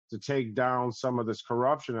to take down some of this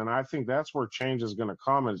corruption. And I think that's where change is going to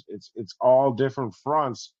come. Is it's all different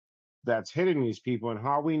fronts that's hitting these people. And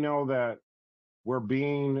how we know that we're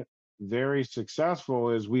being very successful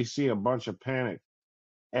is we see a bunch of panic.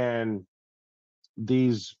 And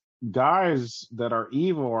these guys that are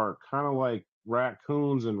evil are kind of like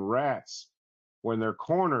raccoons and rats. When they're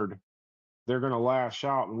cornered, they're going to lash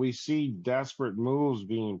out. And we see desperate moves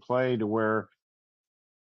being played to where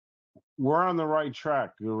we're on the right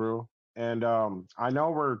track, Guru. And I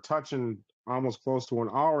know we're touching almost close to an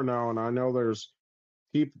hour now, and I know there's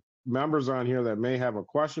members on here that may have a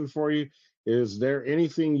question for you. Is there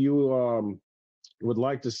anything you would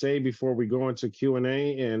like to say before we go into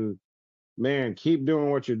Q&A? And man, keep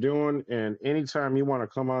doing what you're doing. And anytime you want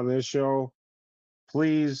to come on this show,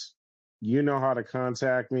 please, you know how to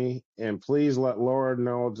contact me. And please let Laura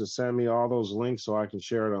know to send me all those links so I can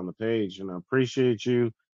share it on the page. And I appreciate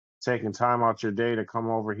you taking time out your day to come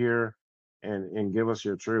over here and give us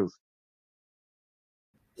your truth.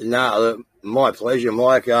 No, my pleasure,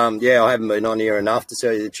 Mike. Yeah, I haven't been on here enough to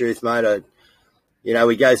tell you the truth, mate.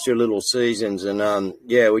 We go through little seasons, and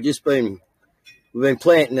yeah, we've been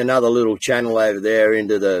planting another little channel over there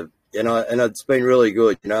into the, and it's been really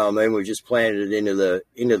good. We've just planted it into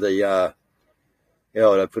the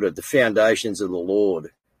what I put it, the foundations of the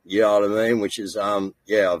Lord. You know what I mean? Which is,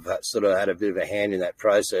 yeah, I've sort of had a bit of a hand in that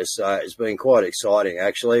process. So it's been quite exciting,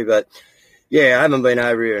 actually. But yeah, I haven't been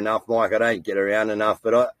over here enough, Mike. I don't get around enough.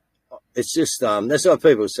 But it's just, that's what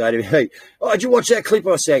people say to me. Hey, did you watch that clip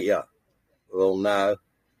I sent you? Well, no.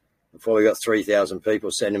 Before we got 3,000 people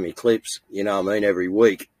sending me clips, every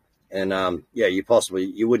week. And, yeah,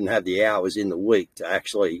 you wouldn't have the hours in the week to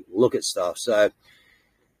actually look at stuff. So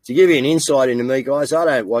to give you an insight into me, guys, I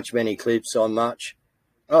don't watch many clips on much.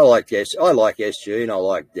 I like SG and I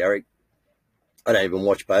like Derek. I don't even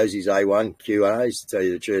watch Bosi's A1 Q&As, to tell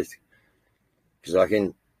you the truth, because I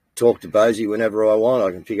can talk to Bosi whenever I want.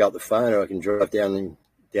 I can pick up the phone or I can drive down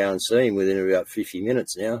and see him within about 50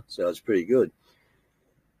 minutes now. So it's pretty good.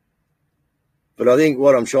 But I think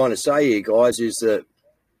what I'm trying to say here, guys, is that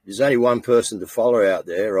there's only one person to follow out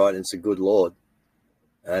there, right? And it's the good Lord.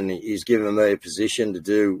 And he's given me a position to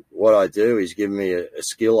do what I do. He's given me a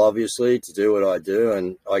skill, obviously, to do what I do.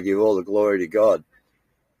 And I give all the glory to God.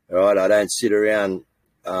 All right. I don't sit around,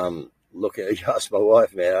 ask my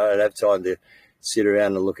wife, man, I don't have time to sit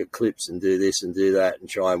around and look at clips and do this and do that and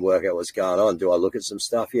try and work out what's going on. Do I look at some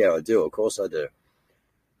stuff? Yeah, I do. Of course I do.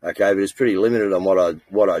 Okay. But it's pretty limited on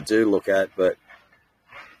what I do look at. But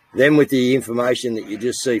then with the information that you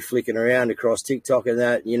just see flicking around across TikTok and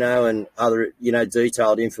that, and other,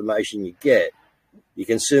 detailed information you get, you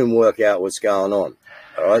can soon work out what's going on.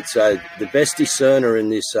 All right. So the best discerner in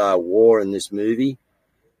this war in this movie,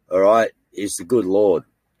 all right, is the good Lord.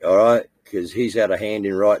 All right. Because he's had a hand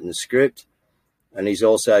in writing the script, and he's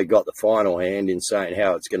also got the final hand in saying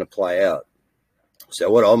how it's going to play out. So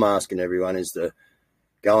what I'm asking everyone is to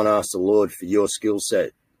go and ask the Lord for your skill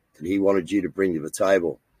set that he wanted you to bring to the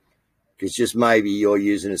table. Because just maybe you're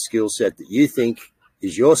using a skill set that you think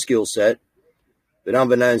is your skill set, but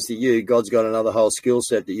unbeknownst to you, God's got another whole skill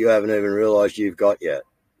set that you haven't even realized you've got yet.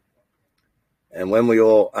 And when we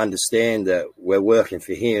all understand that we're working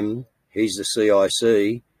for him, he's the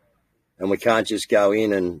CIC, and we can't just go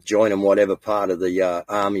in and join him whatever part of the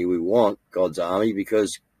army we want, God's army,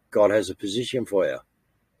 because God has a position for you.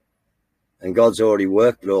 And God's already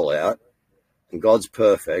worked it all out, and God's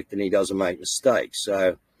perfect, and he doesn't make mistakes.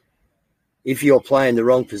 So if you're playing the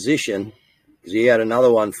wrong position, because he had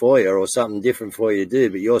another one for you or something different for you to do,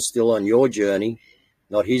 but you're still on your journey,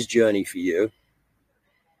 not his journey for you,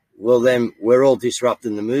 well, then we're all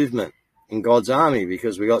disrupting the movement in God's army,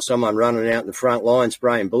 because we got someone running out in the front line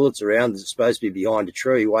spraying bullets around that's supposed to be behind a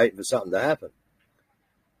tree waiting for something to happen.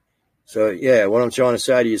 So, yeah, what I'm trying to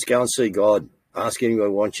say to you is go and see God. Ask him what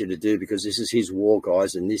he wants you to do, because this is his war,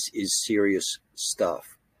 guys, and this is serious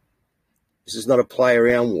stuff. This is not a play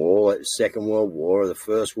around war like the Second World War or the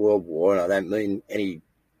First World War, and I don't mean any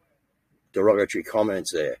derogatory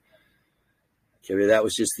comments there. Okay, that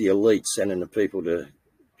was just the elite sending the people to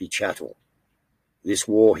be chattel. This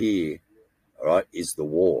war here, all right, is the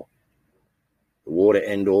war. The war to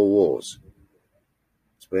end all wars.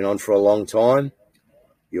 It's been on for a long time.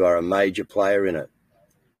 You are a major player in it.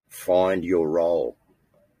 Find your role.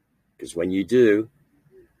 Because when you do,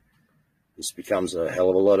 this becomes a hell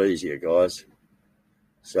of a lot easier, guys.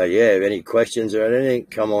 So, yeah, if any questions or anything,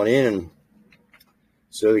 come on in and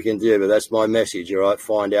see what we can do. But that's my message, all right?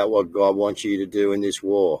 Find out what God wants you to do in this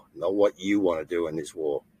war, not what you want to do in this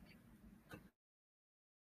war.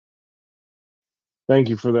 Thank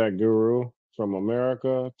you for that, Guru. From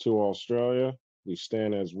America to Australia, we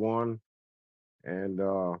stand as one. And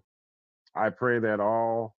I pray that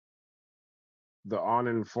all the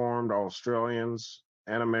uninformed Australians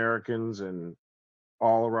and Americans and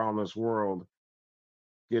all around this world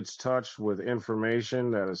gets touched with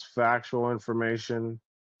information that is factual information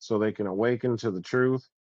so they can awaken to the truth.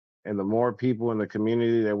 And the more people in the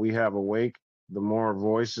community that we have awake, the more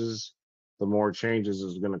voices, the more changes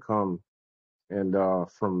is going to come. And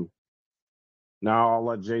from now, I'll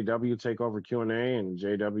let JW take over Q&A. And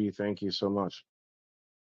JW, thank you so much.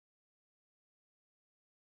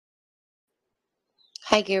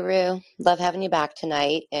 Hi, Guru. Love having you back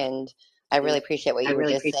tonight, and I really appreciate what you were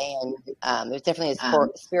just saying. There's definitely a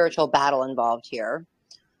spiritual battle involved here.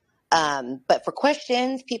 But for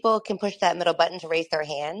questions, people can push that middle button to raise their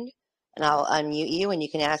hand, and I'll unmute you, and you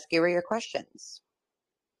can ask Guru your questions.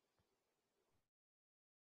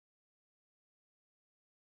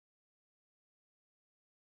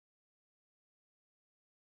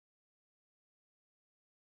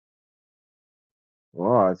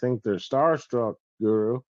 Well, I think they're starstruck,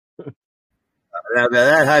 Guru. About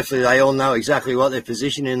that, hopefully they all know exactly what their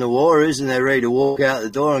position in the war is and they're ready to walk out the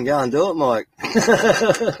door and go and do it, Mike.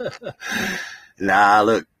 Nah,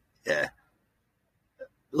 look, yeah.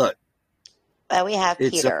 Look. We have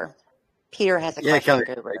Peter. Peter has a question,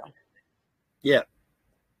 Guru. Yeah.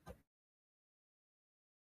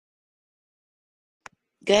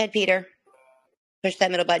 Go ahead, Peter. Push that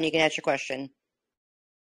middle button. You can ask your question.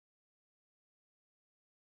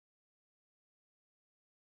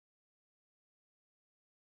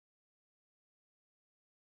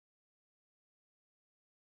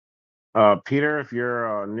 Peter, if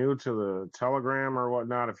you're new to the Telegram or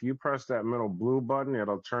whatnot, if you press that middle blue button,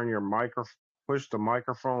 it'll turn your push the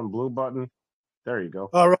microphone blue button. There you go.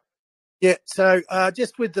 All right. Yeah. So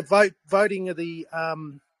just with the voting of the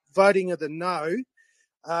no,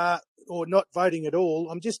 or not voting at all,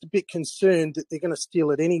 I'm just a bit concerned that they're going to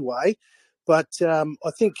steal it anyway. But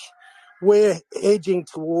I think we're edging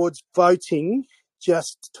towards voting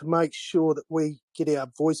just to make sure that we get our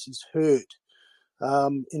voices heard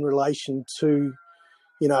in relation to,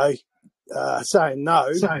 saying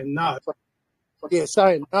no. Yeah,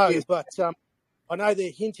 saying no. But I know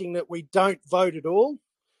they're hinting that we don't vote at all.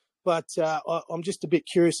 But I'm just a bit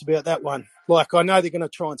curious about that one. Like, I know they're going to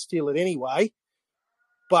try and steal it anyway,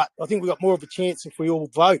 but I think we've got more of a chance if we all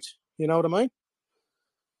vote. You know what I mean?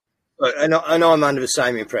 And I'm under the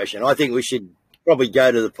same impression. I think we should probably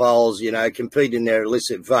go to the polls, compete in their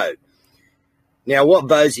illicit vote. Now, what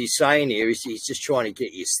Bosie's saying here is he's just trying to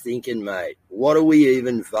get you thinking, mate. What are we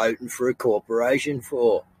even voting for a corporation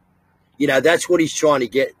for? That's what he's trying to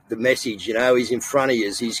get the message. He's in front of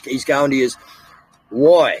you. He's going to you.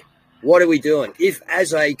 Why? What are we doing? If,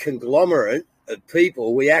 as a conglomerate of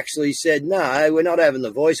people, we actually said, no, we're not having the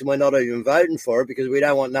voice and we're not even voting for it because we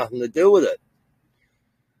don't want nothing to do with it.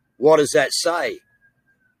 What does that say?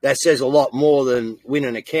 That says a lot more than win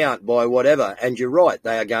an account by whatever. And you're right,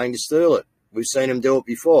 they are going to steal it. We've seen them do it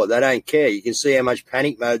before. They don't care. You can see how much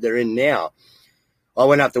panic mode they're in now. I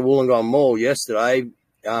went up to Wollongong Mall yesterday,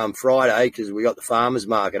 Friday, because we got the farmers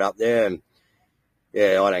market up there. And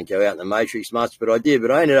yeah, I don't go out in the matrix much, but I did.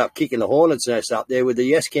 But I ended up kicking the hornet's nest up there with the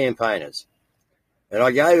Yes campaigners. And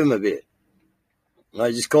I gave them a bit. And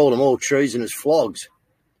I just called them all treasonous flogs.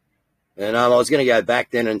 And I was going to go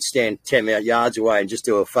back then and stand 10 yards away and just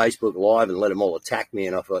do a Facebook Live and let them all attack me.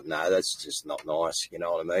 And I thought, no, that's just not nice. You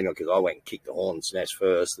know what I mean? Because I went and kicked the hornet's nest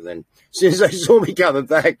first. And then as soon as they saw me coming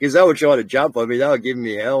back, because they were trying to jump on me, they were giving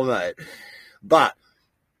me hell, mate. But,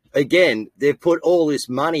 again, they've put all this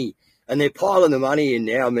money, and they're piling the money in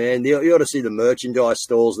now, man. You ought to see the merchandise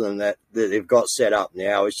stalls and that they've got set up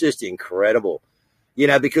now. It's just incredible,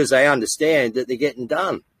 because they understand that they're getting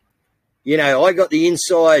done. I got the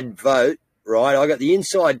inside vote, right? I got the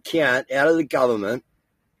inside count out of the government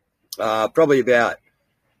probably about,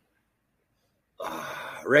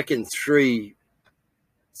 I reckon, three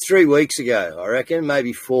weeks ago, I reckon,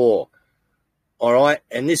 maybe 4. All right?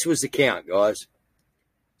 And this was the count, guys.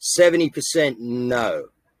 70% no.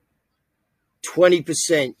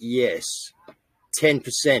 20% yes.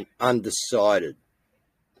 10% undecided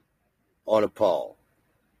on a poll.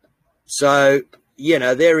 So,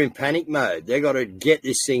 they're in panic mode. They've got to get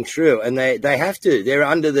this thing through, and they have to. They're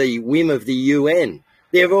under the whim of the UN.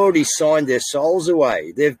 They've already signed their souls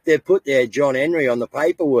away. They've put their John Henry on the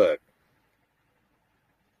paperwork.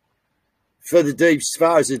 as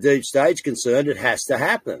far as the deep state's concerned, it has to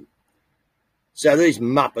happen. So these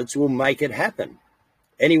muppets will make it happen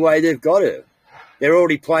any way they've got to. They're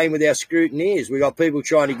already playing with our scrutineers. We've got people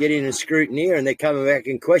trying to get in and scrutineer, and they're coming back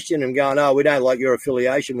and questioning and going, oh, we don't like your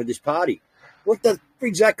affiliation with this party. What the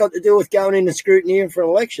frick's that got to do with going in and scrutineering for an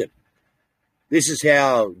election? This is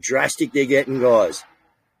how drastic they're getting, guys.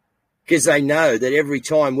 Because they know that every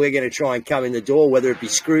time we're going to try and come in the door, whether it be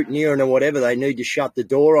scrutineering or whatever, they need to shut the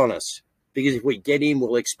door on us. Because if we get in,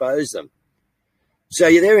 we'll expose them. So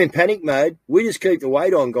yeah, they're in panic mode. We just keep the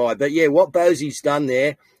weight on, guy. But yeah, what Bosi's done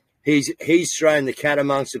there, he's thrown the cat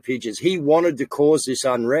amongst the pigeons. He wanted to cause this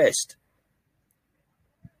unrest.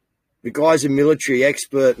 The guy's a military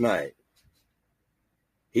expert, mate.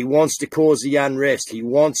 He wants to cause the unrest. He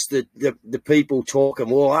wants the people talking,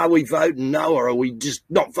 well, are we voting no, or are we just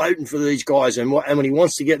not voting for these guys? And when he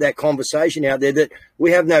wants to get that conversation out there that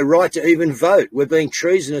we have no right to even vote. We're being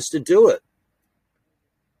treasonous to do it.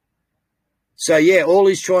 So, yeah, all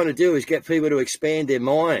he's trying to do is get people to expand their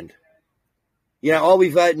mind. You know, I'll be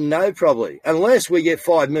voting no probably, unless we get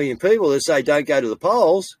 5 million people that say don't go to the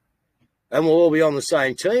polls, and we'll all be on the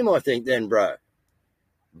same team, I think, then, bro.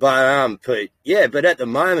 But, Pete, yeah, but at the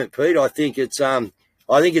moment, Pete, I think it's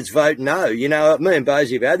vote no. You know, me and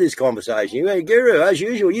Bosi have had this conversation. You know, Guru, as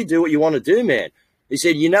usual, you do what you want to do, man. He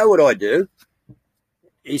said, you know what I do?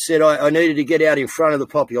 He said, I needed to get out in front of the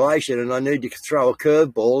population, and I needed to throw a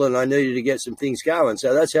curveball, and I needed to get some things going.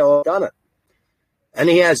 So that's how I've done it. And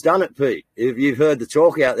he has done it, Pete. If you've heard the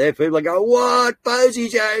talk out there, people are going, what,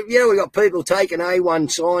 Bosi's? You know, we've got people taking A1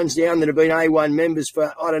 signs down that have been A1 members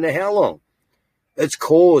for I don't know how long. It's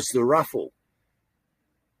caused the ruffle,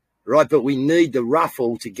 right? But we need the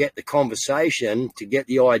ruffle to get the conversation, to get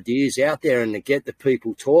the ideas out there and to get the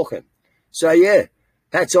people talking. So, yeah,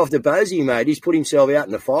 hats off to Bosi, mate. He's put himself out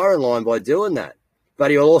in the firing line by doing that.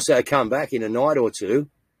 But he'll also come back in a night or two.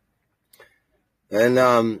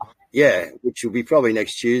 And, yeah, which will be probably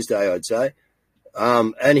next Tuesday, I'd say.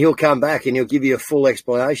 And he'll come back and he'll give you a full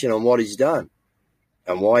explanation on what he's done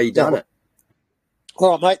and why he done it.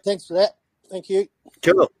 All right, mate. Thanks for that. Thank you.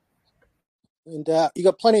 Cool. And you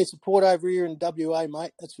got plenty of support over here in WA,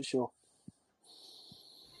 mate. That's for sure.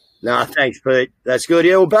 No, thanks, Pete. That's good.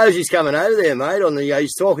 Yeah, well, Bosi's coming over there, mate.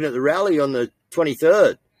 He's talking at the rally on the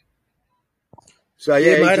 23rd. So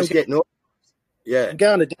yeah, mate, just getting up. Yeah, I'm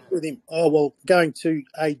going to dinner with him. Oh well, going to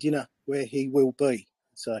a dinner where he will be.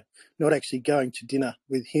 So not actually going to dinner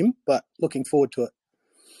with him, but looking forward to it.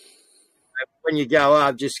 When you go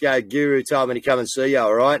up, just go, Guru told me to come and see you,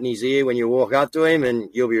 all right? And he's here when you walk up to him, and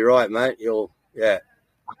you'll be right, mate. Yeah,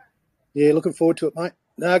 looking forward to it, mate.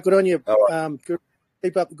 No, good on you. Right.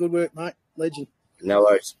 Keep up the good work, mate. Legend. No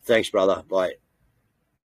worries. Thanks, brother. Bye.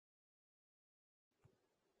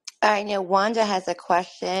 All right, now Wanda has a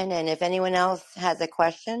question, and if anyone else has a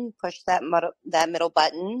question, push that middle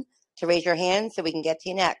button to raise your hand so we can get to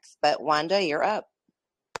you next. But Wanda, you're up.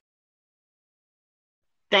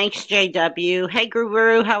 Thanks, JW. Hey,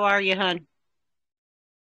 Guru, how are you, hon?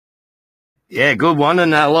 Yeah, good one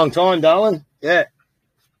in a long time, darling. Yeah.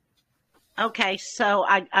 Okay, so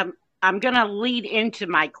I'm going to lead into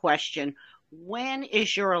my question. When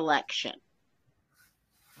is your election?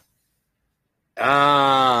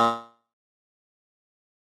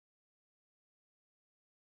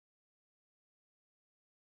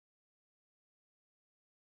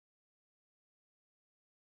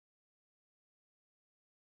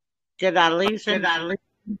 Did I lose him?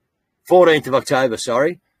 14th of October,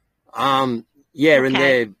 sorry. Yeah,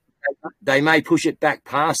 Okay. and they may push it back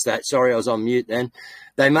past that. Sorry, I was on mute then.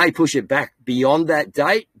 They may push it back beyond that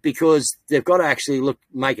date because they've got to actually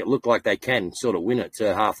make it look like they can sort of win it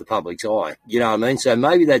to half the public's eye. You know what I mean? So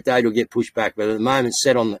maybe that date will get pushed back, but at the moment it's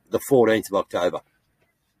set on the 14th of October.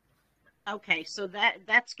 Okay, so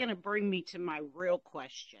that's going to bring me to my real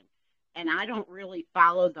question. And I don't really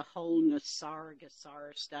follow the whole Nassar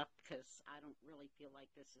Gassar stuff because I don't really feel like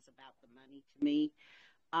this is about the money to me.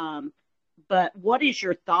 But what is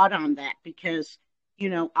your thought on that? Because, you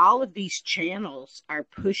know, all of these channels are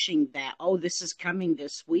pushing that, oh, this is coming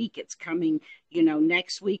this week. It's coming, you know,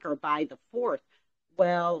 next week or by the 4th.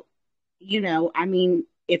 Well, you know, I mean,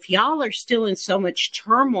 if y'all are still in so much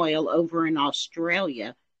turmoil over in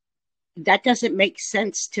Australia, that doesn't make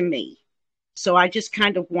sense to me. So I just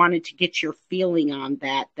kind of wanted to get your feeling on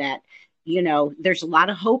that, you know, there's a lot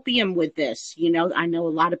of hopium with this. You know, I know a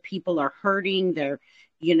lot of people are hurting. They're,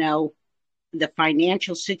 you know, the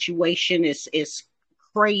financial situation is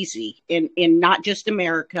crazy in not just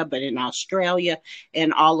America, but in Australia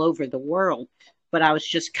and all over the world. but I was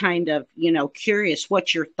just kind of, curious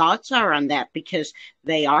what your thoughts are on that, because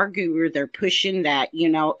they argue or they're pushing that,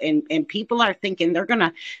 and people are thinking they're going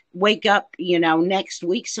to wake up, next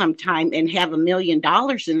week sometime and have $1 million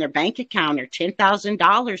in their bank account or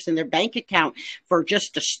 $10,000 in their bank account for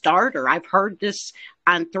just a starter. I've heard this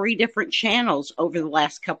on 3 different channels over the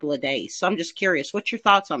last couple of days. So I'm just curious, what's your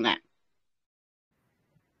thoughts on that?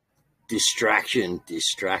 Distraction.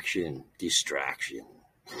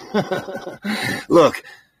 Look,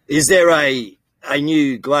 is there a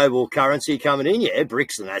new global currency coming in? Yeah,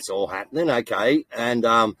 BRICS, and that's all happening. Okay. And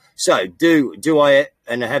so do I,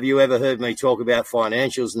 and have you ever heard me talk about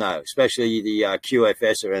financials? No, especially the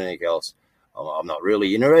QFS or anything else. I'm not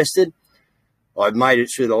really interested. I've made it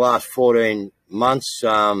through the last 14 months,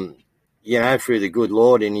 through the good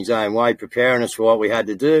Lord in his own way, preparing us for what we had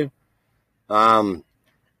to do.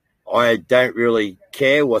 I don't really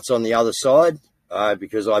care what's on the other side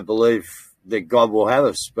because I believe that God will have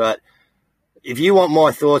us. But if you want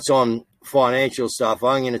my thoughts on financial stuff,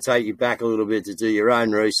 I'm going to take you back a little bit to do your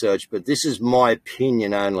own research. But this is my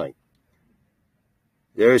opinion only.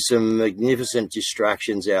 There are some magnificent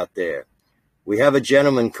distractions out there. We have a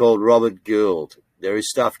gentleman called Robert Gould. There is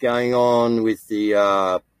stuff going on with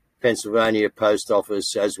the Pennsylvania post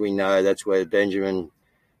office. As we know, that's where Benjamin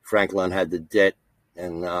Franklin had the debt.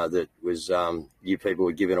 And that was you people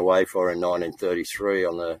were given away for in 1933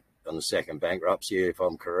 on the second bankruptcy, if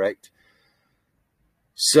I'm correct.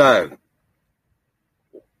 So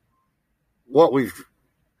what we've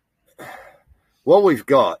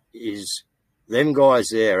got is them guys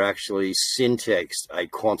there actually syntexed a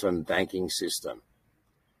quantum banking system.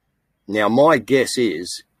 Now my guess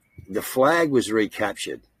is the flag was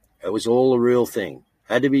recaptured. It was all a real thing.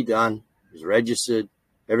 Had to be done. It was registered.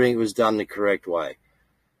 Everything was done the correct way.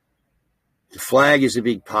 The flag is a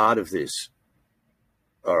big part of this,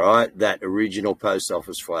 all right, that original post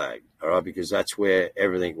office flag, all right, because that's where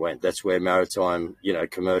everything went. That's where maritime,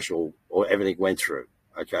 commercial, or everything went through,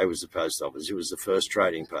 okay, it was the post office. It was the first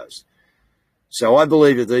trading post. So I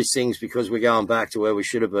believe that these things, because we're going back to where we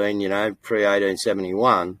should have been,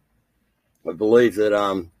 pre-1871, I believe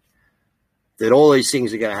that that all these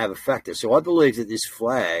things are going to have a factor. So I believe that this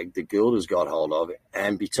flag that Gould has got hold of,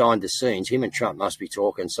 and behind the scenes, him and Trump must be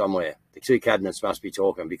talking somewhere. The 2 cabinets must be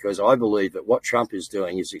talking, because I believe that what Trump is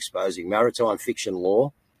doing is exposing maritime fiction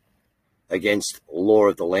law against law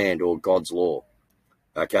of the land, or God's law,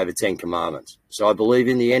 okay, the 10 Commandments. So I believe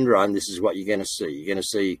in the end run, this is what you're going to see. You're going to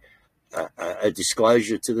see a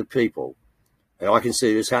disclosure to the people. And I can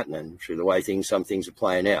see this happening through the way some things are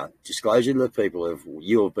playing out. Disclosure to the people of,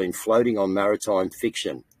 you have been floating on maritime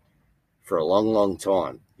fiction for a long, long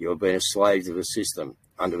time. You have been a slave to the system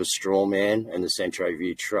under the straw man and the Centro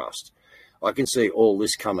View Trust. I can see all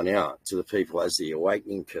this coming out to the people as the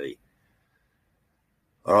awakening key.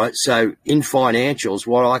 All right, so in financials,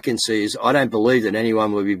 what I can see is I don't believe that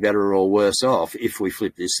anyone will be better or worse off if we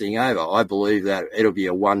flip this thing over. I believe that it'll be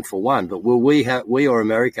a 1-for-1. But will we or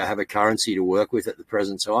America have a currency to work with at the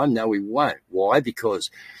present time? No, we won't. Why?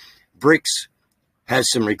 Because BRICS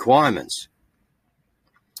has some requirements.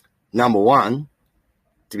 Number one,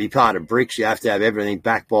 to be part of BRICS, you have to have everything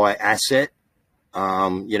backed by asset,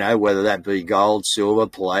 whether that be gold, silver,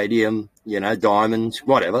 palladium, diamonds,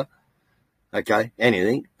 whatever. Okay,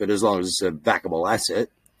 anything, but as long as it's a backable asset.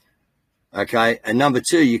 Okay, and number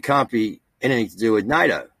 2, you can't be anything to do with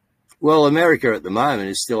NATO. Well, America at the moment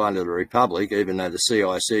is still under the Republic, even though the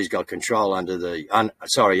CIC's got control under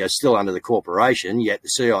still under the corporation, yet the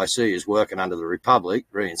CIC is working under the Republic,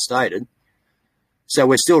 reinstated. So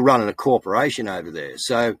we're still running a corporation over there.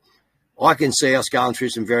 So I can see us going through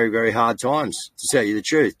some very, very hard times, to tell you the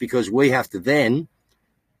truth, because we have to then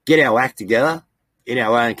get our act together in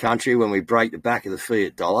our own country when we break the back of the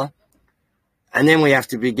fiat dollar. And then we have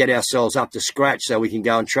to get ourselves up to scratch so we can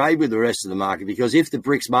go and trade with the rest of the market. Because if the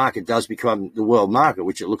BRICS market does become the world market,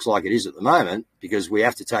 which it looks like it is at the moment, because we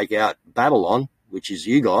have to take out Babylon, which is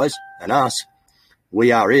you guys and us,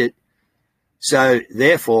 we are it. So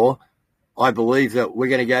therefore, I believe that we're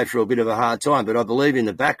going to go through a bit of a hard time. But I believe in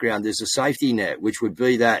the background there's a safety net, which would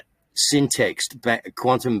be that syntexed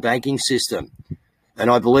quantum banking system. And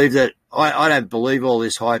I believe that I don't believe all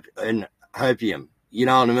this hype and hopium. You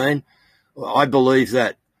know what I mean? I believe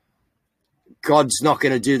that God's not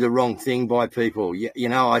going to do the wrong thing by people.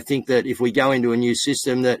 I think that if we go into a new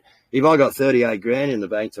system, that if I got 38 grand in the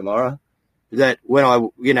bank tomorrow, that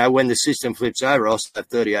when the system flips over, I'll have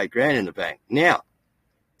 38 grand in the bank. Now,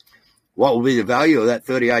 what will be the value of that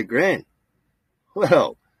 38 grand?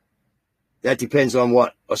 Well, that depends on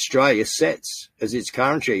what Australia sets as its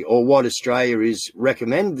currency, or what Australia is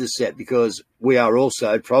recommended to set, because we are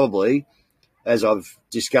also probably as I've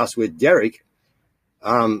discussed with Derek,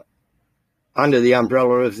 under the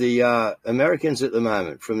umbrella of the Americans at the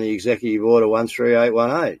moment from the Executive Order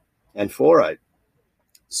 13818 and 48.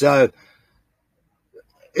 So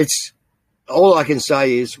it's all I can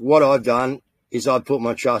say is what I've done is I've put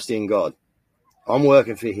my trust in God. I'm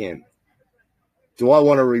working for him. Do I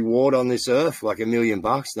want a reward on this earth like $1 million?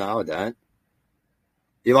 No, I don't.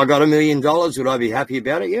 If I got $1 million, would I be happy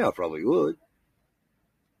about it? Yeah, I probably would.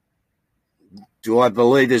 Do I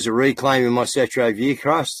believe there's a reclaim in my Cetro View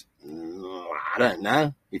crust? I don't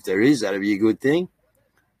know. If there is, that'd be a good thing.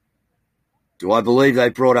 Do I believe they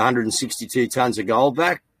brought 162 tons of gold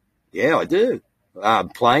back? Yeah, I do.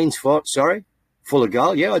 Planes, full of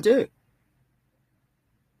gold? Yeah, I do.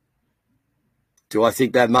 Do I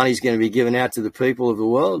think that money's going to be given out to the people of the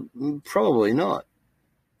world? Probably not.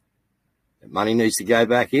 Money needs to go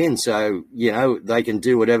back in so, they can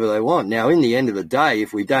do whatever they want. Now, in the end of the day,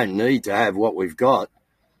 if we don't need to have what we've got,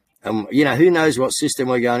 who knows what system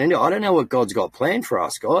we're going into? I don't know what God's got planned for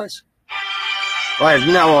us, guys. I have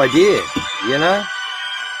no idea,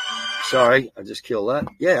 Sorry, I just killed that.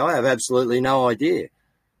 Yeah, I have absolutely no idea,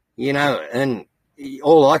 and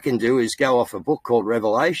all I can do is go off a book called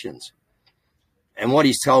Revelations. And what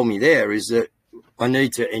he's told me there is that I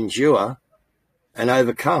need to endure and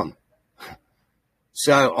overcome.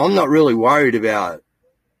 So I'm not really worried about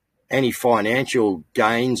any financial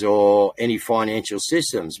gains or any financial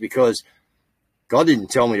systems because God didn't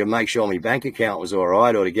tell me to make sure my bank account was all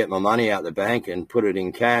right or to get my money out the bank and put it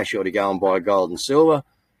in cash or to go and buy gold and silver.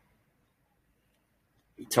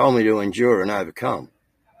 He told me to endure and overcome.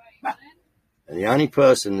 And the only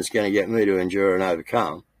person that's going to get me to endure and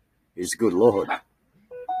overcome is the good Lord.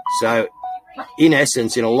 So, in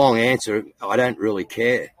essence, in a long answer, I don't really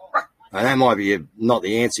care. And that might be not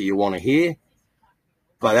the answer you want to hear,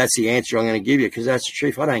 but that's the answer I'm going to give you because that's the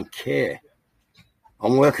truth. I don't care.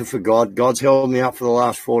 I'm working for God. God's held me up for the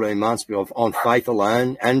last 14 months on faith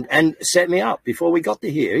alone and set me up before we got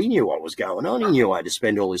to here. He knew what was going on. He knew I had to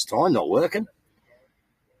spend all this time not working.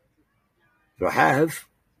 But I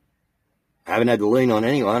haven't had to lean on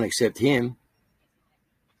anyone except him.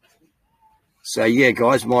 So, yeah,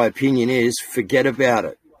 guys, my opinion is forget about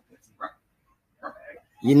it.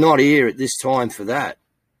 You're not here at this time for that,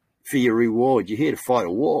 for your reward. You're here to fight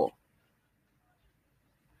a war.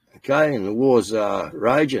 Okay, and the war's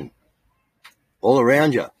raging all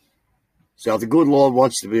around you. So if the good Lord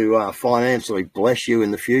wants to financially bless you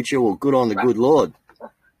in the future, well, good on the good Lord,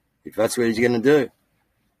 if that's what he's going to do.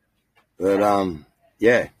 But,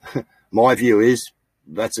 yeah, my view is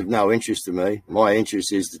that's of no interest to me. My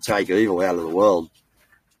interest is to take evil out of the world,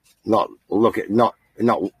 not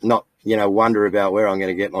wonder about where I'm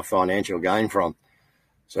going to get my financial gain from.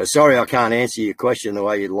 So sorry I can't answer your question the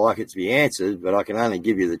way you'd like it to be answered, but I can only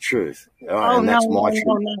give you the truth. That's my truth.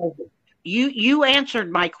 No. You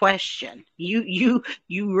answered my question. You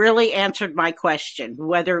really answered my question,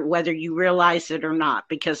 whether you realize it or not,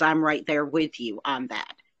 because I'm right there with you on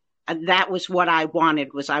that. That was what I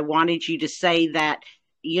wanted you to say that,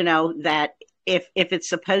 that if it's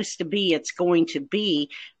supposed to be, it's going to be,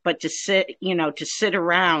 but to sit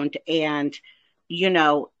around and,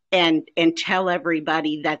 and tell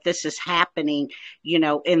everybody that this is happening, in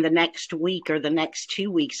the next week or the next 2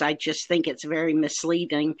 weeks, I just think it's very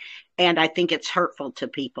misleading and I think it's hurtful to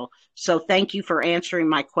people. So thank you for answering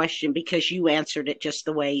my question because you answered it just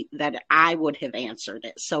the way that I would have answered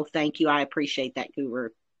it. So thank you. I appreciate that, Guru.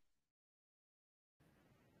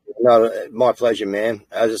 No, my pleasure, man.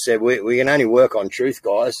 As I said, we can only work on truth,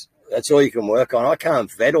 guys. That's all you can work on. I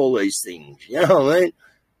can't vet all these things. You know what I mean?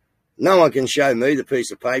 No one can show me the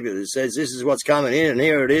piece of paper that says this is what's coming in and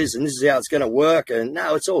here it is and this is how it's going to work. And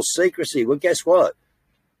no, it's all secrecy. Well, guess what?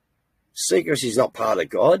 Secrecy is not part of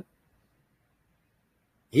God.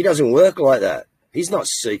 He doesn't work like that. He's not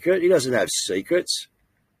secret. He doesn't have secrets.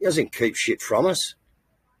 He doesn't keep shit from us.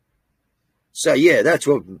 So, yeah, that's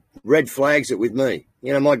what red flags it with me.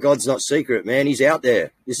 My God's not secret, man. He's out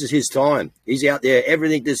there. This is his time. He's out there.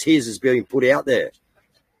 Everything that's his is being put out there.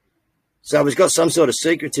 So if it's got some sort of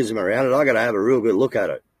secretism around it, I got to have a real good look at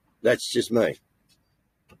it. That's just me.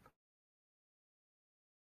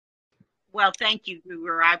 Well, thank you,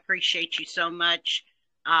 Guru. I appreciate you so much.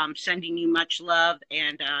 Sending you much love.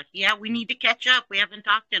 And, yeah, we need to catch up. We haven't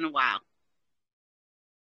talked in a while.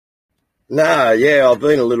 No, yeah, I've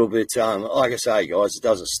been a little bit, like I say, guys, it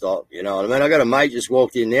doesn't stop, you know what I mean? I got a mate just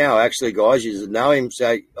walked in now, actually, guys, you know him,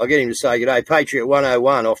 so I'll get him to say g'day. Patriot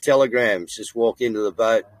 101 off Telegram, just walked into the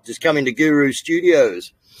boat, just come into Guru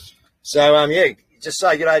Studios. So, yeah, just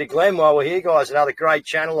say g'day to Glenn while we're here, guys. Another great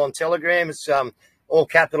channel on Telegram. It's all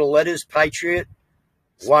capital letters, Patriot.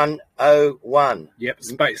 101. Yep,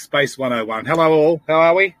 Space 101. Hello all. How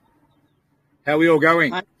are we? How are we all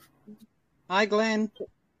going? Hi, Glenn.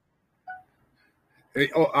 How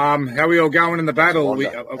are we all going in the battle?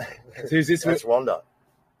 Who's this? That's Rhonda.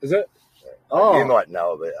 Is it? Oh, you might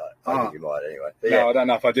know of it. I think you might anyway. But no, I don't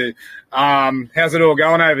know if I do. How's it all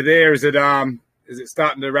going over there? Is it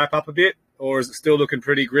starting to wrap up a bit, or is it still looking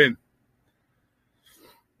pretty grim?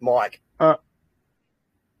 Mike.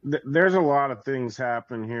 There's a lot of things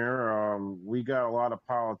happening here. We got a lot of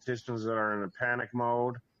politicians that are in a panic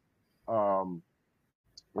mode.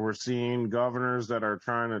 We're seeing governors that are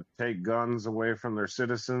trying to take guns away from their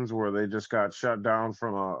citizens where they just got shut down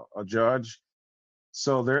from a judge.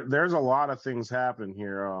 So there's a lot of things happening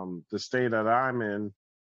here. The state that I'm in,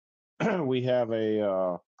 we have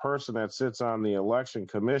a person that sits on the election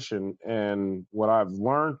commission, and what I've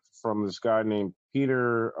learned from this guy named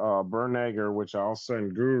Peter Bernegger, which I'll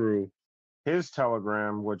send Guru his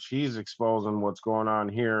telegram, which he's exposing what's going on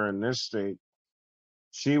here in this state.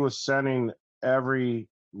 She was sending every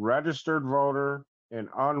registered voter and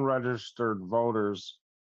unregistered voters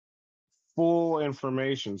full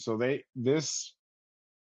information. So this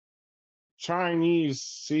Chinese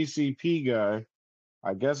CCP guy,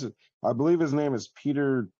 I believe his name is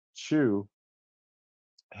Peter Chu,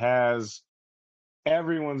 has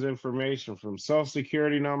everyone's information from social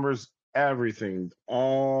security numbers, everything,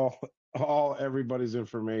 all everybody's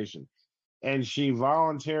information. And she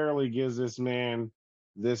voluntarily gives this man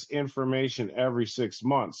this information every 6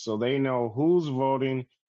 months. So they know who's voting,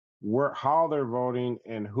 how they're voting,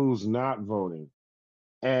 and who's not voting.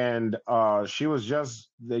 And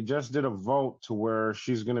they just did a vote to where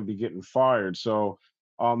she's going to be getting fired. So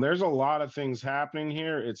there's a lot of things happening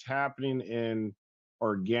here. It's happening in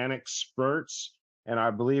organic spurts, and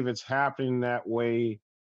I believe it's happening that way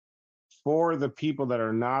for the people that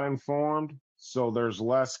are not informed. So there's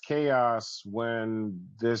less chaos when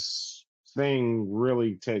this thing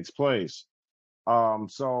really takes place.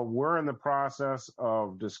 So we're in the process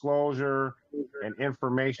of disclosure and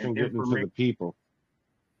information getting to the people.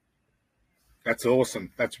 That's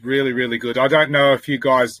awesome. That's really, really good. I don't know if you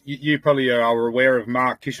guys, you probably are aware of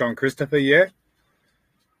Mark Kishon Christopher, yeah?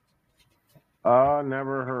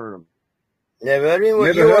 Never heard of him. Never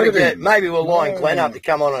heard of him. Maybe we'll line Glenn up to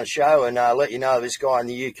come on a show and let you know this guy in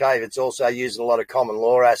the UK that's also using a lot of common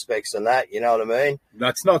law aspects and that, you know what I mean?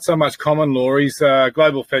 That's not so much common law. He's a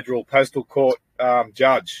global federal postal court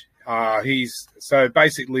judge. So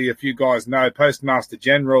basically, if you guys know, Postmaster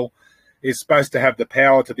General is supposed to have the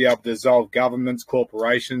power to be able to dissolve governments,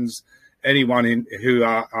 corporations, anyone who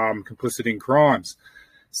are complicit in crimes.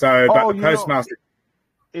 So, but the Postmaster...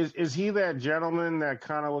 Is he that gentleman that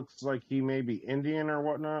kind of looks like he may be Indian or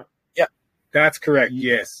whatnot? Yep. That's correct,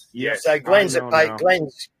 yes. So Glenn's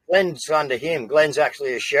under him. Glenn's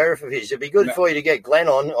actually a sheriff of his. It'd be good for you to get Glenn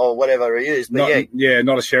on or whatever he is. But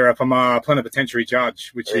not a sheriff. I'm a plenipotentiary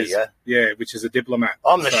judge, which is a diplomat.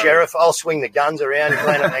 I'm the sheriff. I'll swing the guns around,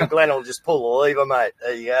 and Glenn will just pull the lever, mate.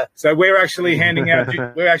 There you go. So we're actually handing out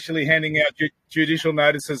judicial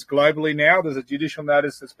notices globally now. There's a judicial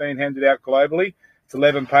notice that's been handed out globally. It's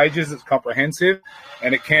 11 pages. It's comprehensive,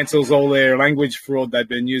 and it cancels all their language fraud they've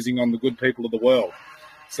been using on the good people of the world.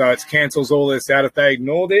 So it cancels all this out. If they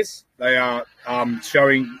ignore this, they are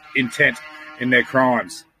showing intent in their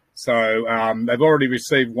crimes. So they've already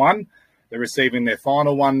received one. They're receiving their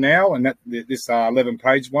final one now, and this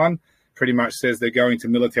 11-page one pretty much says they're going to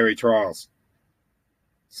military trials.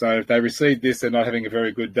 So if they receive this, they're not having a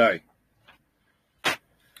very good day.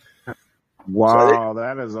 Wow,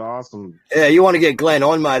 that is awesome. Yeah, you want to get Glenn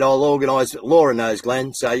on, mate, I'll organise it. Laura knows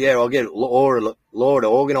Glenn, so yeah, I'll get Laura to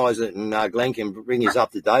organise it, and Glenn can bring us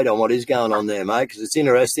up to date on what is going on there, mate, because it's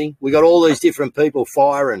interesting. We got all these different people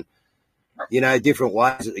firing, different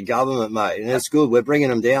ways at the government, mate, and it's good. We're bringing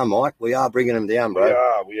them down, Mike. We are bringing them down, bro.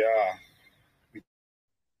 We are.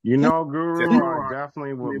 Guru, I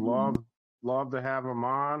definitely would love to have him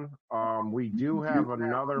on. We do have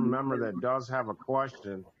another member that does have a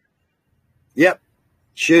question. Yep.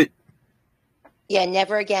 Shoot. Yeah,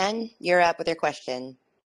 never again. You're up with your question.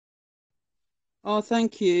 Oh,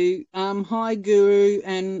 thank you. Hi, Guru,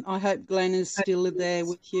 and I hope Glenn is still there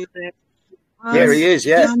with you. There he is,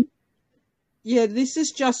 yeah. This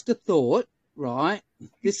is just a thought, right?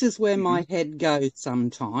 This is where my head goes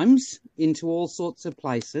sometimes, into all sorts of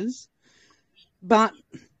places. But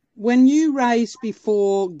when you raise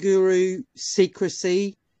before, Guru,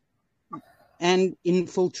 secrecy and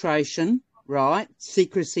infiltration, right?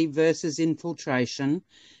 Secrecy versus infiltration.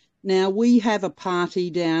 Now, we have a party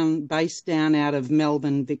based down out of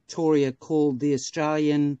Melbourne, Victoria, called the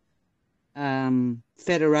Australian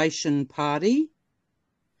Federation Party,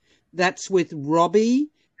 That's with Robbie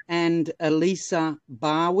and Elisa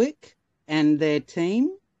Barwick and their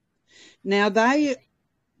team. Now, they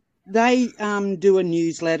do a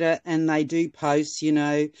newsletter and they do posts, you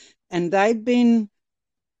know, and they've been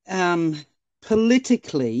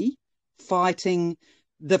politically fighting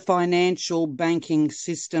the financial banking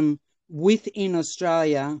system within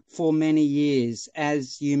Australia for many years,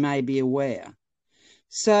 as you may be aware.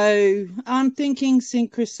 So I'm thinking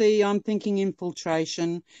secrecy, I'm thinking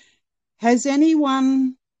infiltration. Has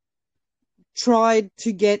anyone tried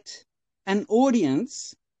to get an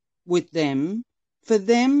audience with them for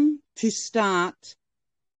them to start?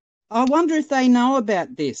 I wonder if they know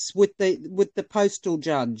about this with the postal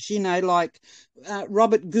judge, you know, like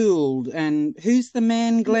Robert Gould, and who's the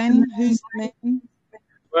man, Glenn? Who's the man?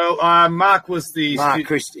 Well, Mark was the Mark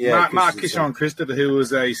Kishon Christopher, who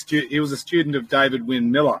was a student of David Wynne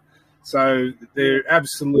Miller. So they're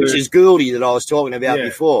absolute. Which is Gouldy that I was talking about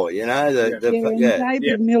before, you know.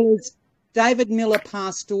 David Miller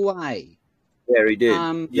passed away. Yeah, he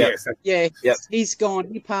did. Yes, he's gone.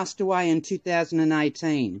 He passed away in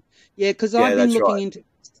 2018. Yeah, because I've been looking into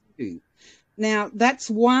this too. Now, that's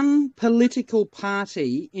one political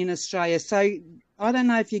party in Australia. So I don't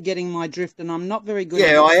know if you're getting my drift, and I'm not very good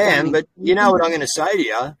at I am, but you know what I'm going to say to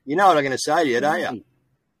you? You know what I'm going to say to you, don't you?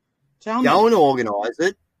 Tell me. Go and organise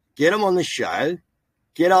it. Get them on the show.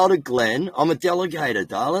 Get hold of Glenn. I'm a delegator,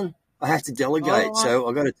 darling. I have to delegate, so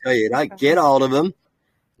I've got to tell you, get hold of them.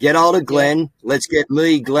 Get hold of Glenn. Yeah. Let's get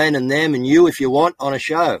me, Glenn, and them, and you, if you want, on a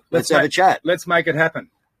show. Let's have a chat. Let's make it happen.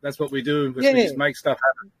 That's what we do. We just make stuff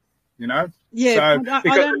happen, you know? Yeah, so, I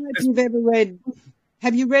don't know if you've ever read...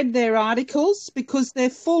 Have you read their articles? Because they're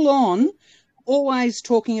full on, always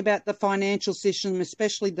talking about the financial system,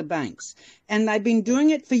 especially the banks. And they've been doing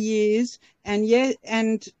it for years. And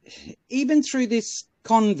even through this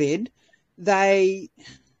COVID, they're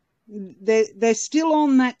still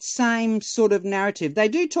on that same sort of narrative. They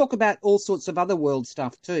do talk about all sorts of other world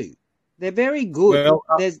stuff too. They're very good.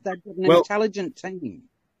 They've got an intelligent team.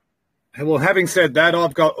 Well, having said that,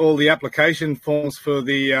 I've got all the application forms for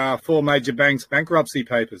the 4 major banks' bankruptcy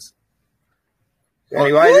papers.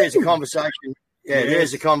 Anyway, there's a conversation. Yeah,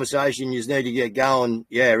 there's a conversation you just need to get going,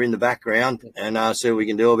 in the background, and see what we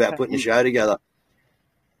can do about putting a show together.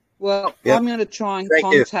 Well, I'm going to try and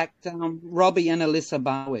contact Robbie and Elisa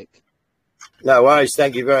Barwick. No worries.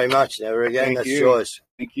 Thank you very much. Never again. That's choice.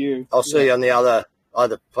 Thank you. I'll see you on the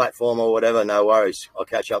other platform or whatever. No worries. I'll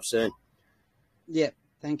catch up soon. Yeah.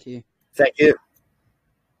 Thank you. Thank you.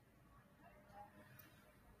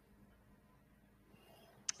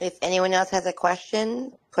 If anyone else has a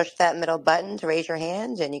question, push that middle button to raise your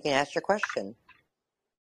hand and you can ask your question.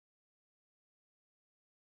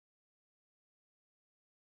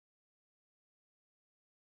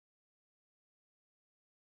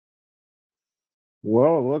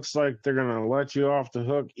 Well, it looks like they're going to let you off the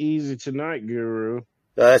hook easy tonight, Guru.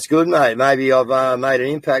 That's good, mate. Maybe I've made an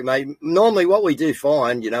impact, mate. Normally what we do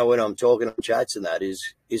find, when I'm talking on chats and that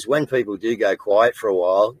is when people do go quiet for a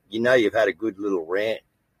while, you've had a good little rant.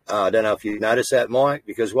 I don't know if you've noticed that, Mike,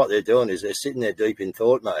 because what they're doing is they're sitting there deep in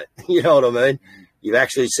thought, mate. You know what I mean? You've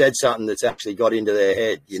actually said something that's actually got into their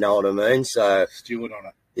head. You know what I mean? So steward on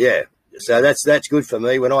it. Yeah. So that's good for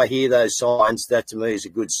me. When I hear those signs, that to me is a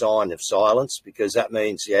good sign of silence, because that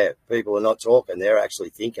means, people are not talking. They're actually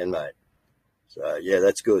thinking, mate. So,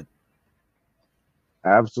 that's good.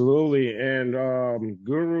 Absolutely. And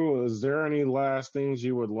Guru, is there any last things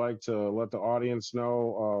you would like to let the audience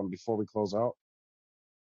know before we close out?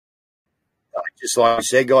 Just like I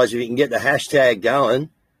said, guys, if you can get the hashtag going,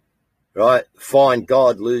 right, find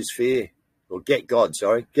God, lose fear. Or get God,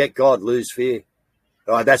 lose fear.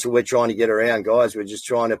 Right, that's what we're trying to get around, guys. We're just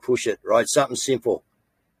trying to push it, right? Something simple.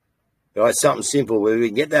 Right, something simple. Where we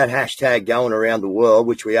can get that hashtag going around the world,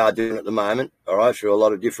 which we are doing at the moment, all right, through a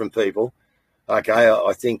lot of different people. Okay,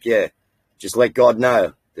 I think, just let God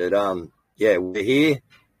know that, we're here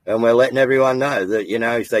and we're letting everyone know that,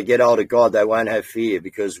 if they get hold of God, they won't have fear,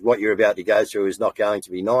 because what you're about to go through is not going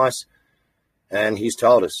to be nice. And he's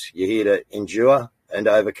told us you're here to endure and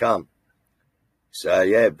overcome.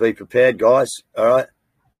 So, be prepared, guys, all right?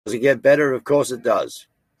 Does it get better? Of course it does.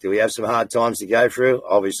 Do we have some hard times to go through?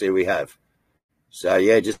 Obviously we have. So,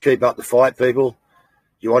 just keep up the fight, people.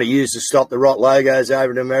 You want to use the Stop the Rot logos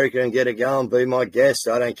over in America and get it going, be my guest.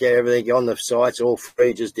 I don't care. Everything on the site's all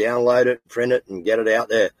free. Just download it, print it, and get it out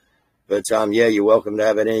there. But, you're welcome to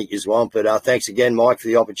have anything you want. But thanks again, Mike, for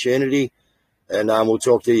the opportunity. And we'll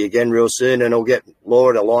talk to you again real soon. And I'll get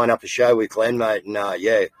Laura to line up a show with Glenn, mate. And,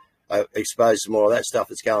 expose some more of that stuff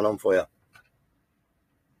that's going on for you.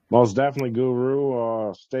 Most definitely,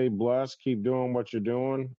 Guru. Stay blessed. Keep doing what you're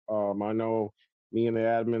doing. I know me and the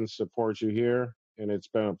admins support you here, and it's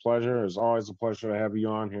been a pleasure. It's always a pleasure to have you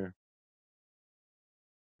on here.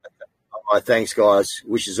 All right, thanks, guys.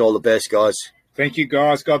 Wishes all the best, guys. Thank you,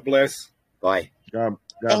 guys. God bless. Bye. God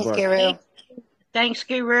Thanks, bless. Guru. Thanks,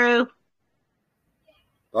 Guru.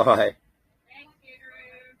 Bye.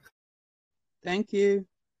 Thank you.